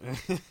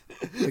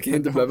 Det kan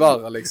inte bli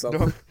värre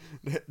liksom.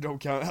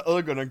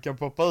 Ögonen kan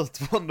poppa ut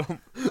från dem.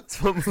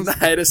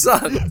 Nej, det är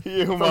sant.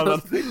 Jo,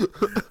 mannen.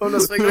 Om de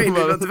springer in i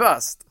något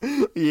vast.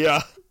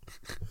 Ja.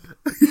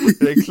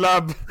 Det är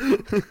klabb.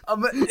 Ja,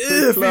 men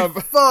fy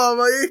fan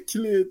vad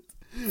äckligt.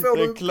 Det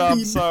är klabb,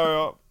 sa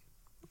jag.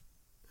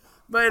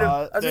 Vad är det?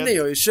 Alltså ni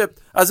har ju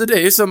köpt. Alltså det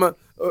är ju som okej,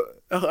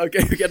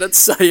 jag kan inte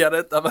säga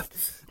detta, men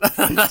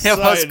jag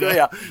bara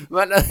skojar.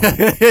 Men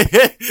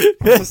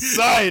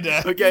säg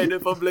det. Okej, du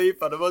får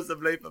blipa, du måste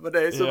blipa. Men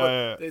det är som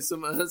det är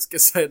som att önska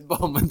sig ett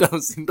barn med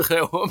Downs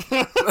syndrom.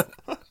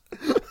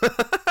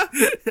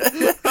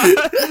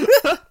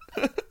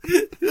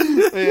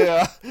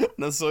 Ja,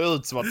 den ser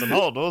ut som att den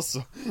har det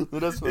också. Det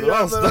är det som är det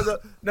värsta.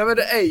 Nej, men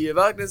det är ju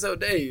verkligen så.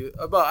 Det är ju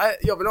bara,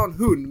 jag vill ha en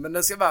hund, men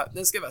den ska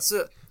vara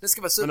så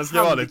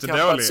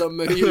handikappad som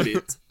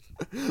möjligt.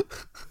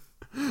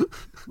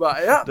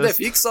 Bara, ja, det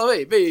fixar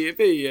vi.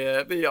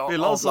 Vi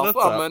har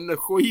fram en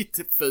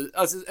skitful,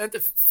 alltså inte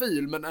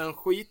ful, men en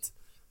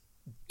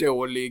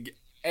skitdålig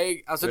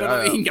alltså den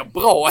har inga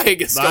bra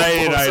egenskaper.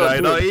 Nej,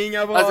 det är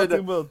inga bra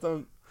attribut.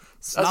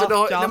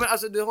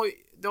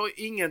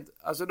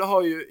 Det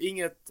har ju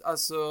inget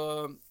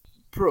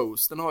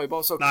pros, den har ju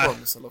bara så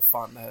cons eller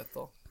fan det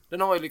heter.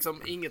 Den har ju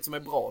liksom inget som är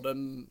bra,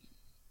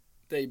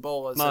 det är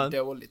bara så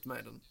dåligt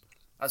med den.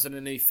 Alltså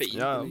den är ju fin,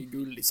 den är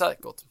gullig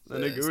säkert.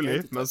 Den är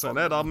gullig, men sen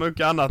är det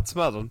mycket annat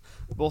med den.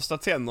 Borsta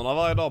tänderna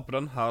varje dag på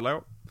den,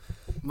 hallå.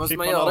 Måste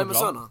man göra det med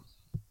sådana?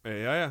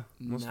 Ja.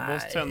 Måste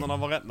borsta tänderna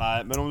vara rätt.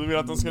 Nej, men om du vill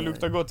att den ska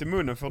lukta gott i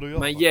munnen får du göra.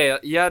 Men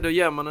då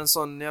ger man en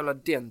sån jävla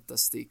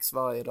Dentastix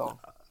varje dag.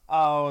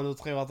 Du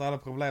tror att alla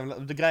problem.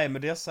 Det grejen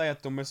med dessa är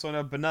att de är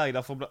så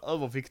benägna för att bli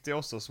överviktiga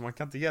också, så man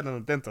kan inte ge den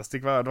en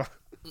Dentastick varje dag.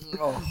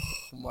 Oh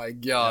my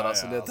god,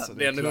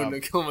 den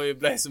hunden kommer ju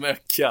bli som en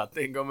katt.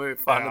 Den kommer ju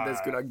fan inte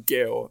ens kunna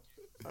gå.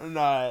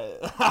 Nej.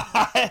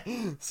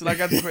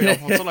 Snacka inte skit. Jag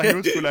har fått sådana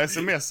hotfulla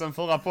sms sen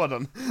förra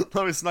podden.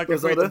 När vi snackade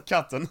skit om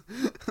katten.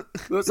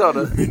 Vad sa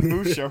du? Min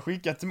morsa har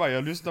skickat till mig.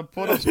 Jag lyssnar på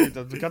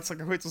poddavsnittet. Du kan inte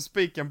snacka skit om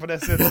spiken på det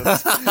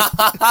sättet.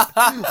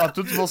 Att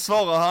du inte får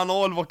svara. Han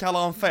och Oliver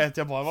kallar han fet.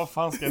 Jag bara, vad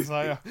fan ska jag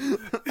säga?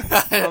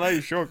 Han är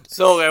ju tjock.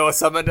 Sorry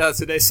Åsa, men det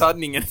är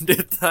sanningen.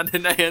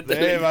 Den är inte...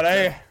 Det är vad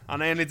det är.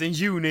 Han är en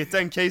liten unit,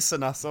 den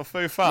casen alltså.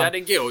 Fy fan. Ja,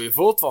 den går ju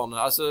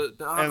fortfarande. Alltså,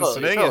 han än så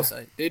rör ju länge på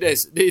sig. Det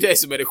är det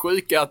som är det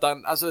sjuka. Att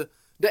han, alltså,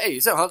 det är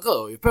ju så. Han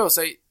rör ju på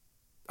sig.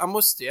 Han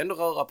måste ju ändå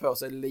röra på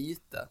sig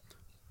lite.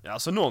 Ja,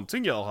 så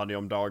någonting gör han ju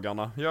om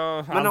dagarna.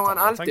 Men har han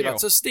alltid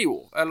varit så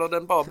stor? Eller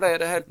den bara blev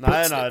det helt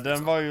plötsligt? Nej,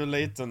 den var ju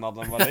liten när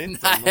den var liten.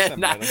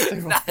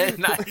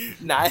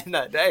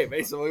 nej, det är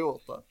vi som har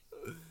gjort det.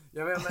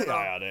 Jag vet inte.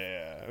 Ja, det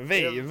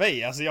är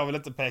vi, alltså jag vill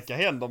inte peka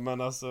händer,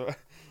 men alltså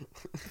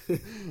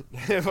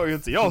det var ju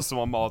inte jag som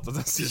har matat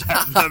den så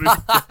jävla mycket.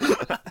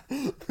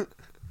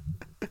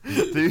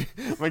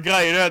 Men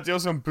grejen är att jag är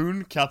som en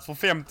bundkatt för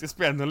 50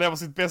 spänn och lever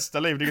sitt bästa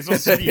liv. Det är som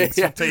svinks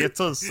för 10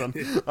 000.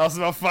 Alltså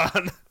vad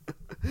fan.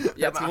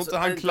 Jag tror inte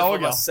han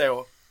klagar.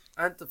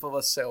 Inte för att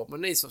vara så,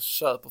 men ni som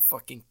köper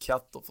fucking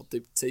katter för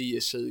typ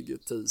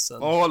 10-20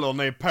 000. Vad håller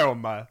ni på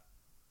med?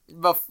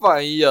 Vad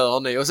fan gör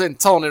ni? Och sen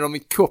tar ni dem i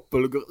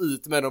koppel och går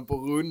ut med dem på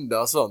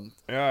runda och sånt.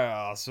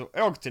 Ja, alltså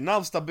åk till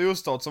närmsta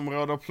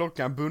bostadsområde och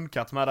plocka en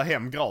bundkatt med dig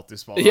hem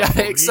gratis bara. Ja,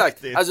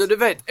 exakt. Riktigt. Alltså du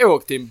vet,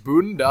 åk till en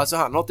bunda. Alltså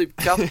han har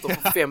typ katter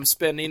för 5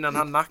 spänn innan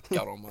han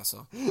nackar dem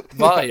alltså.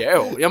 Varje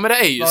år. Ja, men det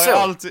är ju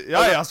så.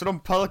 Alltså de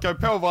pökar ju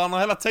på varandra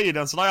hela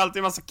tiden. Så det är alltid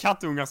en massa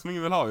kattungar som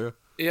ingen vill ha ju.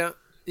 Ja,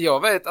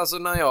 jag vet alltså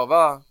när jag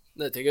var...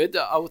 Nu tänker jag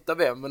inte outa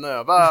vem, men när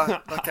jag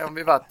var... Vad kan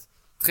vi varit?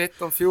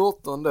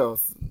 13-14 då.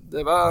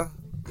 Det var...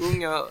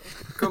 Unga,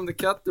 kom det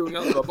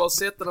kattungar, det var bara att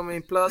sätta dem i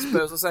en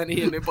plastpåse och sen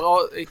in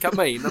i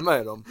kaminen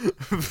med dem.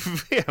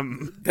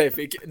 Vem? Det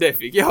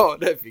fick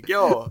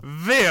jag.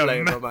 Vem?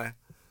 Leva med.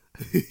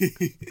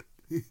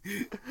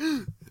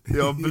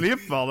 Jag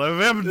blippar det,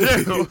 vem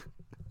då?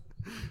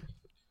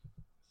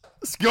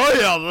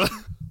 Skojar du?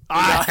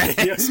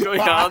 Nej, jag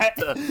skojar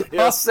inte.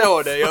 Jag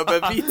såg det, jag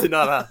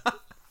bevittnade.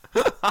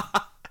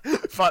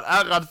 Fan,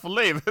 ärrad för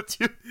livet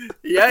ju.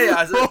 Ja,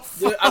 alltså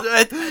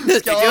nu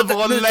ska jag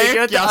bara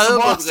leka så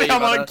bara ser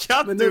man en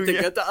kattunge. Men nu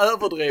tänker jag inte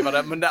överdriva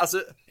det. Men det,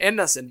 alltså,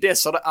 ända sen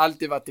dess har det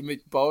alltid varit i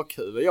mitt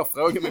bakhuvud. Jag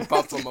frågar min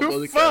pappa om man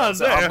brukar.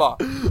 Alltså,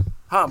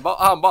 han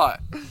bara,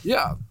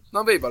 ja,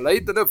 när vi var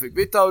lite då fick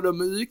vi ta dem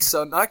med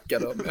yxa och nacka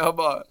dem. Jag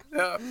bara,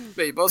 ja,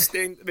 vi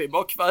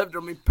bara kvävde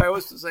dem i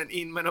påse och sen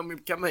in med dem i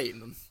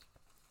kaminen.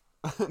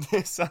 Det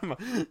är samma.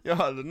 Jag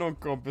hade någon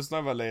kompis när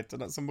jag var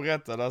liten som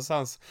berättade att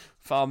hans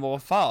farmor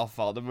och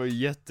farfar, det var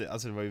ju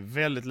alltså det var ju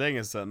väldigt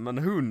länge sedan, men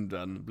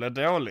hunden blev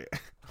dålig.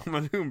 Om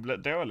en hund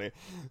blev dålig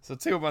så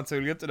tog man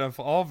tydligen inte den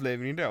för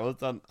avlivning då,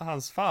 utan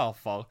hans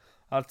farfar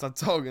hade tagit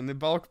tagen i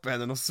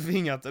bakbenen och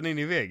svingat den in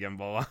i väggen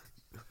bara.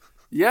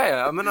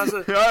 Ja, men alltså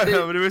men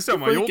det var så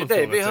man gjorde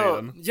förr i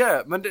tiden.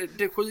 Ja, men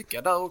det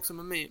sjuka där också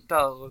med mig,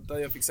 där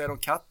jag fick se de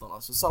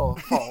katterna, så sa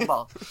far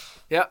där,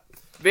 ja,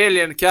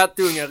 välj en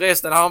kattunge,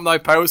 resten hamnar i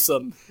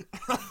påsen.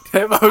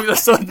 Det var ju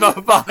sånt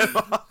man bara,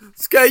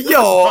 ska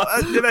jag?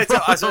 Det vet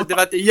jag, alltså det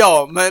var inte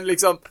jag, men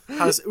liksom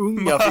hans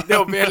unga fick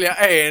då välja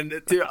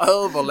en till att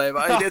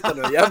överleva. Är detta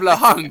någon jävla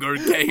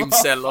Hunger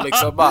Games eller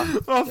liksom bara,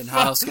 den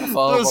här ska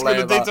få överleva. Då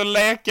skulle du dit och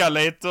leka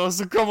lite och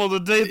så kommer du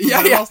dit och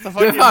ja,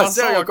 det var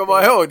så jag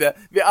kommer ihåg det.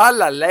 Vi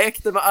alla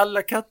lekte med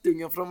alla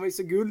kattungar för de var ju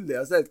så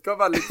gulliga. Så det kom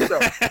vara lite så.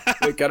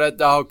 Vi kan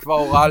inte ha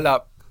kvar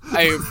alla.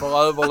 En för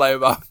att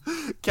överleva.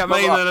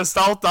 Kaminen är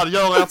startad,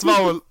 gör ert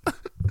val.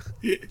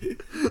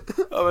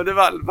 Ja, men det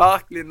var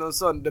verkligen någon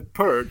sån The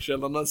Purge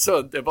eller något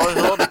sånt. Jag bara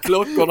hörde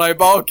klockorna i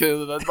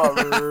bakhuvudet.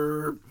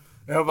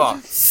 Jag bara,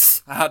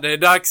 ja, det är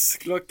dags.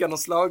 Klockan har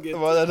slagit. Det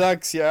var det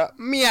dags, ja.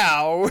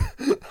 Miau.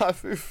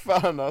 Fy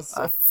fan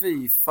alltså. Ja,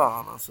 fy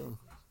fan alltså.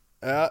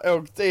 Ja,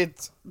 åk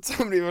dit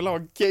som ni vill ha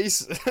en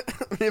case.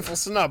 Ni är för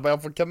snabba,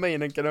 jag får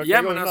kaminen kan åka.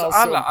 Ja, men alltså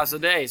alla, alltså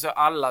det är så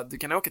alla, du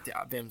kan åka till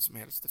vem som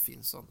helst, det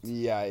finns sånt.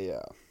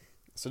 Ja.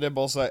 Så det är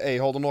bara så här, ej,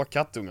 har du några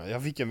kattungar? Ja,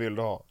 vilken vill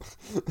du ha?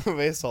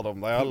 Visar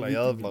de dig alla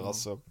jävlar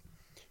alltså.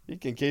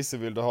 Vilken case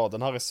vill du ha?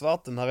 Den här är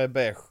svart, den här är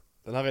beige.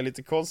 Den här är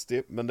lite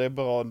konstig, men det är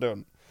bra ändå.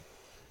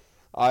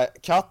 Nej,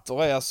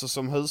 katter är alltså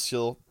som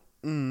husdjur.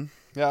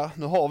 Ja,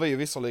 nu har vi ju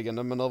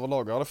visserligen, men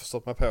överlag har jag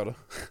förstått mig på det.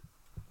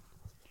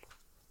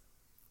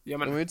 Ja,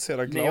 men de är inte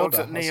så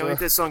glada. Ni har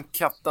inte sån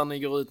katt där ni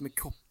går ut med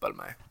koppel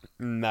med.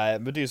 Nej,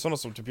 men det är ju sådana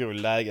som typ gör i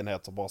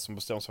lägenheter bara som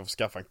bestämmer sig för att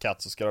skaffa en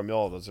katt, så ska de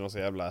göra det till någon så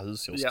jävla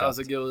husdjurskatt. Ja,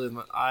 alltså går ut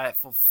med, nej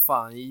för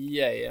fan,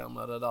 ge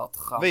med det där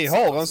trams. Vi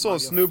har en sån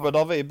snubbe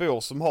där vi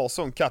bor som har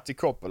sån katt i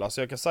koppel.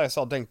 Alltså jag kan säga så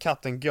här, den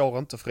katten går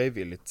inte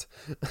frivilligt.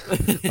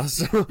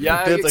 Alltså,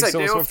 ja, det är exakt,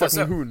 det är ofta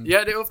så. Hund.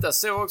 Ja, det är ofta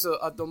så också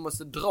att de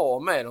måste dra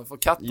med dem för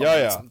katter. Ja.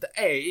 Liksom. Det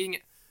är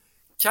inget.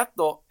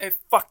 Katter är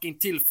fucking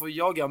till för att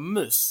jaga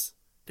möss.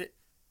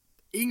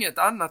 Inget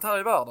annat här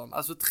i världen.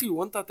 Alltså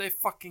tro inte att det är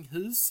fucking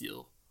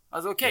husdjur.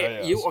 Alltså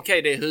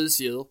okej, det är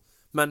husdjur.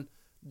 Men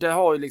det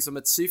har ju liksom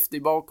ett syfte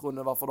i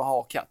bakgrunden varför du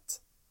har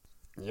katt.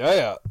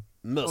 Ja.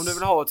 Möss. Om du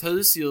vill ha ett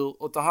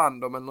husdjur och ta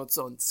hand om eller något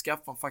sånt,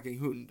 skaffa en fucking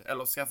hund.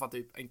 Eller skaffa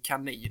typ en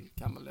kanin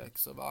kan man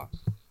också vara.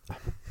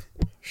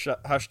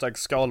 Hashtag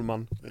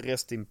Skalman,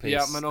 rest in peace.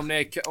 Ja, men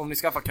om ni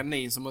skaffar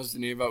kanin så måste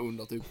ni vara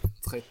under typ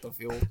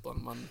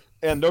 13-14. Man...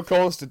 Ändå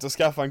konstigt att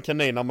skaffa en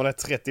kanin när man är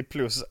 30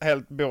 plus,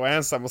 helt bor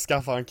ensam och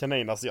skaffar en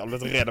kanin. Alltså jag hade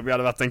blivit rädd om jag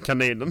hade varit den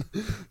kaninen.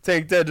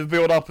 Tänk dig, du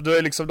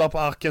är liksom där på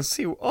Arkens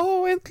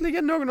Zoo.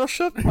 Äntligen någon har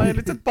köpt mig, ett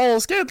litet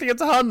barn ska äntligen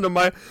ta hand om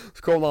mig.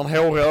 Så kommer en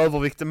hårig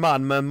överviktig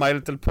man med en My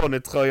Little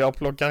Pony-tröja och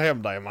plockar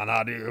hem dig. Man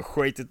hade ju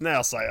skitit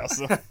ner sig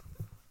alltså.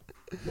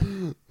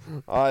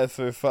 Nej,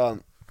 fy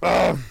fan.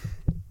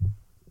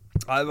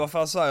 Nej, vad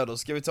fan säger du?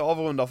 Ska vi ta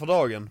avrunda för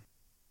dagen?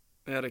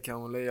 Ja, det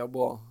kan väl ligga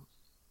bra.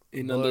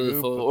 Innan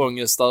du får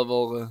ångest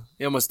över...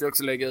 Jag måste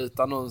också lägga ut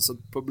annonser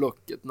på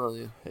Blocket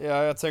nu.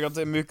 Ja, jag tänker att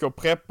det är mycket att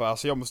preppa.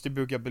 Alltså jag måste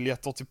boka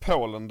biljetter till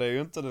Polen. Det är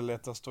ju inte det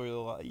lättaste att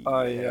göra i.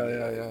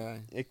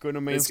 Aj.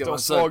 Ekonomin står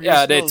svag.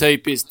 Ja, det är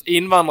typiskt.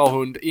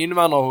 Invandrarhund.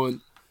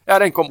 Ja,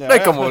 den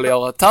kommer väl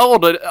göra.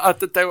 Att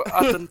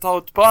den tar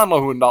ut på andra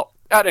hundar.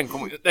 Ja,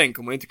 den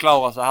kommer inte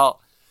klara så här.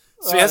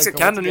 Svenska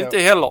kan den ju inte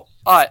heller.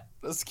 Nej.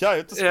 Det ska ju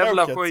inte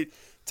språket.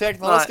 Tänk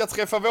när jag ska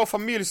träffa vår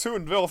familjs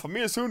hund. Vår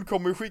familjs hund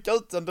kommer ju skicka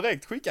ut den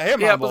direkt. Skicka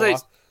hem han bara.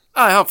 Precis.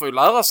 Nej, han får ju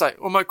lära sig.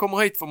 Om man kommer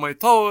hit får man ju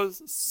ta och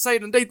säga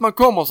den dit man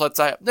kommer så att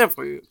säga. Den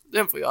får ju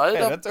äta.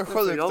 Är det inte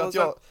sjukt att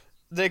jag...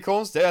 Det är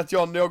konstigt att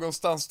jag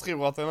någonstans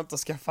tror att den inte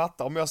ska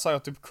fatta om jag säger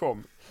typ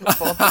kom.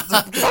 För att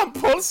den typ kan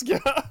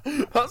polska.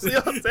 Alltså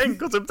jag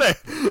tänker typ det.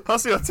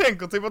 Alltså jag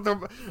tänker typ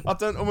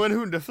att om en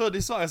hund är född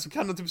i Sverige så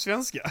kan den typ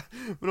svenska.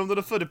 Men om den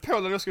är född i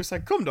Polen och jag skulle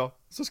säga kom då,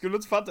 så skulle du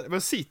inte fatta det.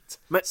 Men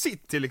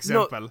sitt till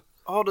exempel.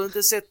 Har du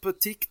inte sett på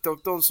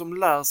TikTok de som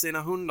lär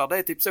sina hundar? Det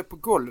är typ så på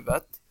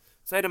golvet.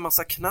 Så är det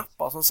massa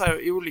knappar som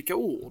säger olika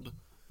ord.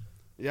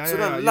 Så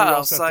den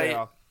lär sig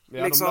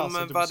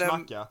liksom vad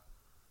den...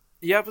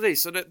 Ja,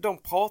 precis. Så de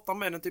pratar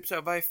med den typ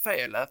så, vad är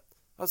felet?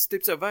 Alltså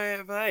typ så, vad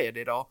är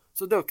det idag?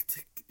 Så då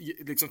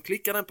liksom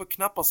klickar den på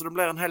knappar så det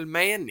blir en hel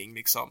mening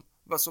liksom.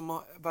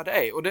 Vad det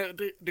är. Och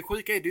det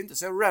sjuka är det ju inte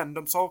så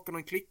random saker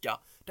den klickar.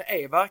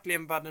 Det är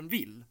verkligen vad den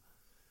vill.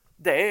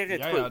 Det är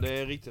rätt sjukt. Ja, det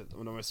är riktigt.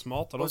 Men de är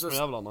smarta de som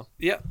jävlarna.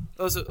 Ja,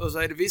 och så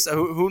är det vissa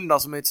hundar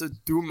som är så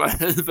dumma i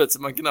huvudet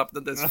som man knappt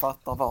inte ens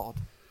fattar vad.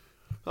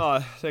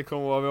 Nej, det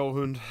kommer vara vår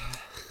hund.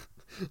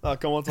 Det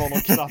kommer inte vara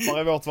några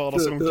knappar i vårt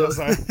vardagsrum kan jag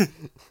säga.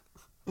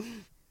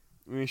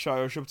 Min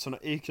tjej har köpt såna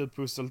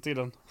IQ-pussel till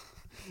den.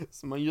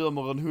 Så man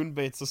gömmer en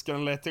hundbit så ska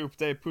den leta upp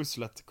det i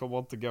pusslet. Kommer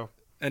inte gå.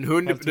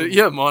 Du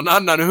gömmer en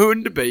annan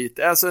hundbit.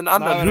 Alltså en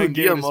annan hund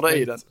gömmer det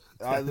i den.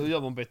 Ja, du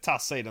gömmer en bit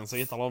tass i den så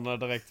hittar de det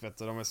direkt, vet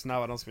du. De är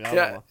snabba de som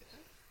jävlarna. Ja,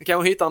 jag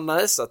kan hitta en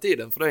näsa till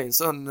den för det är en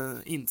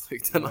sån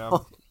intryck den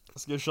har.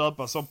 Jag ska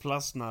köpa sån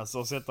plastnäsa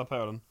och sätta på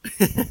den.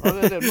 Ja,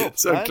 det är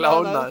så en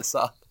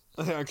clownnäsa.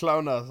 Ja, en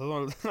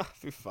clownnäsa.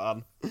 Fy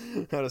fan.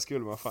 Ja, det skulle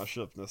man fan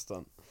köpt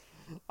nästan.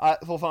 Nej,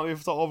 för fan, vi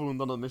får ta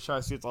avrunda nu. Min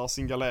tjej sitter och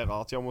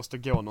signalerar att jag måste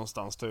gå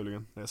någonstans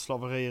tydligen. Det är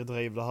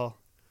slaveriedriv det här.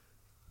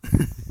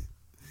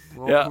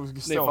 Ja,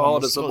 ni får ha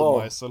det så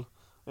bra.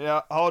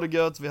 Ja, ha det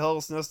gött. Vi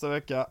hörs nästa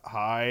vecka.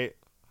 Hej.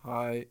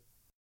 Hej.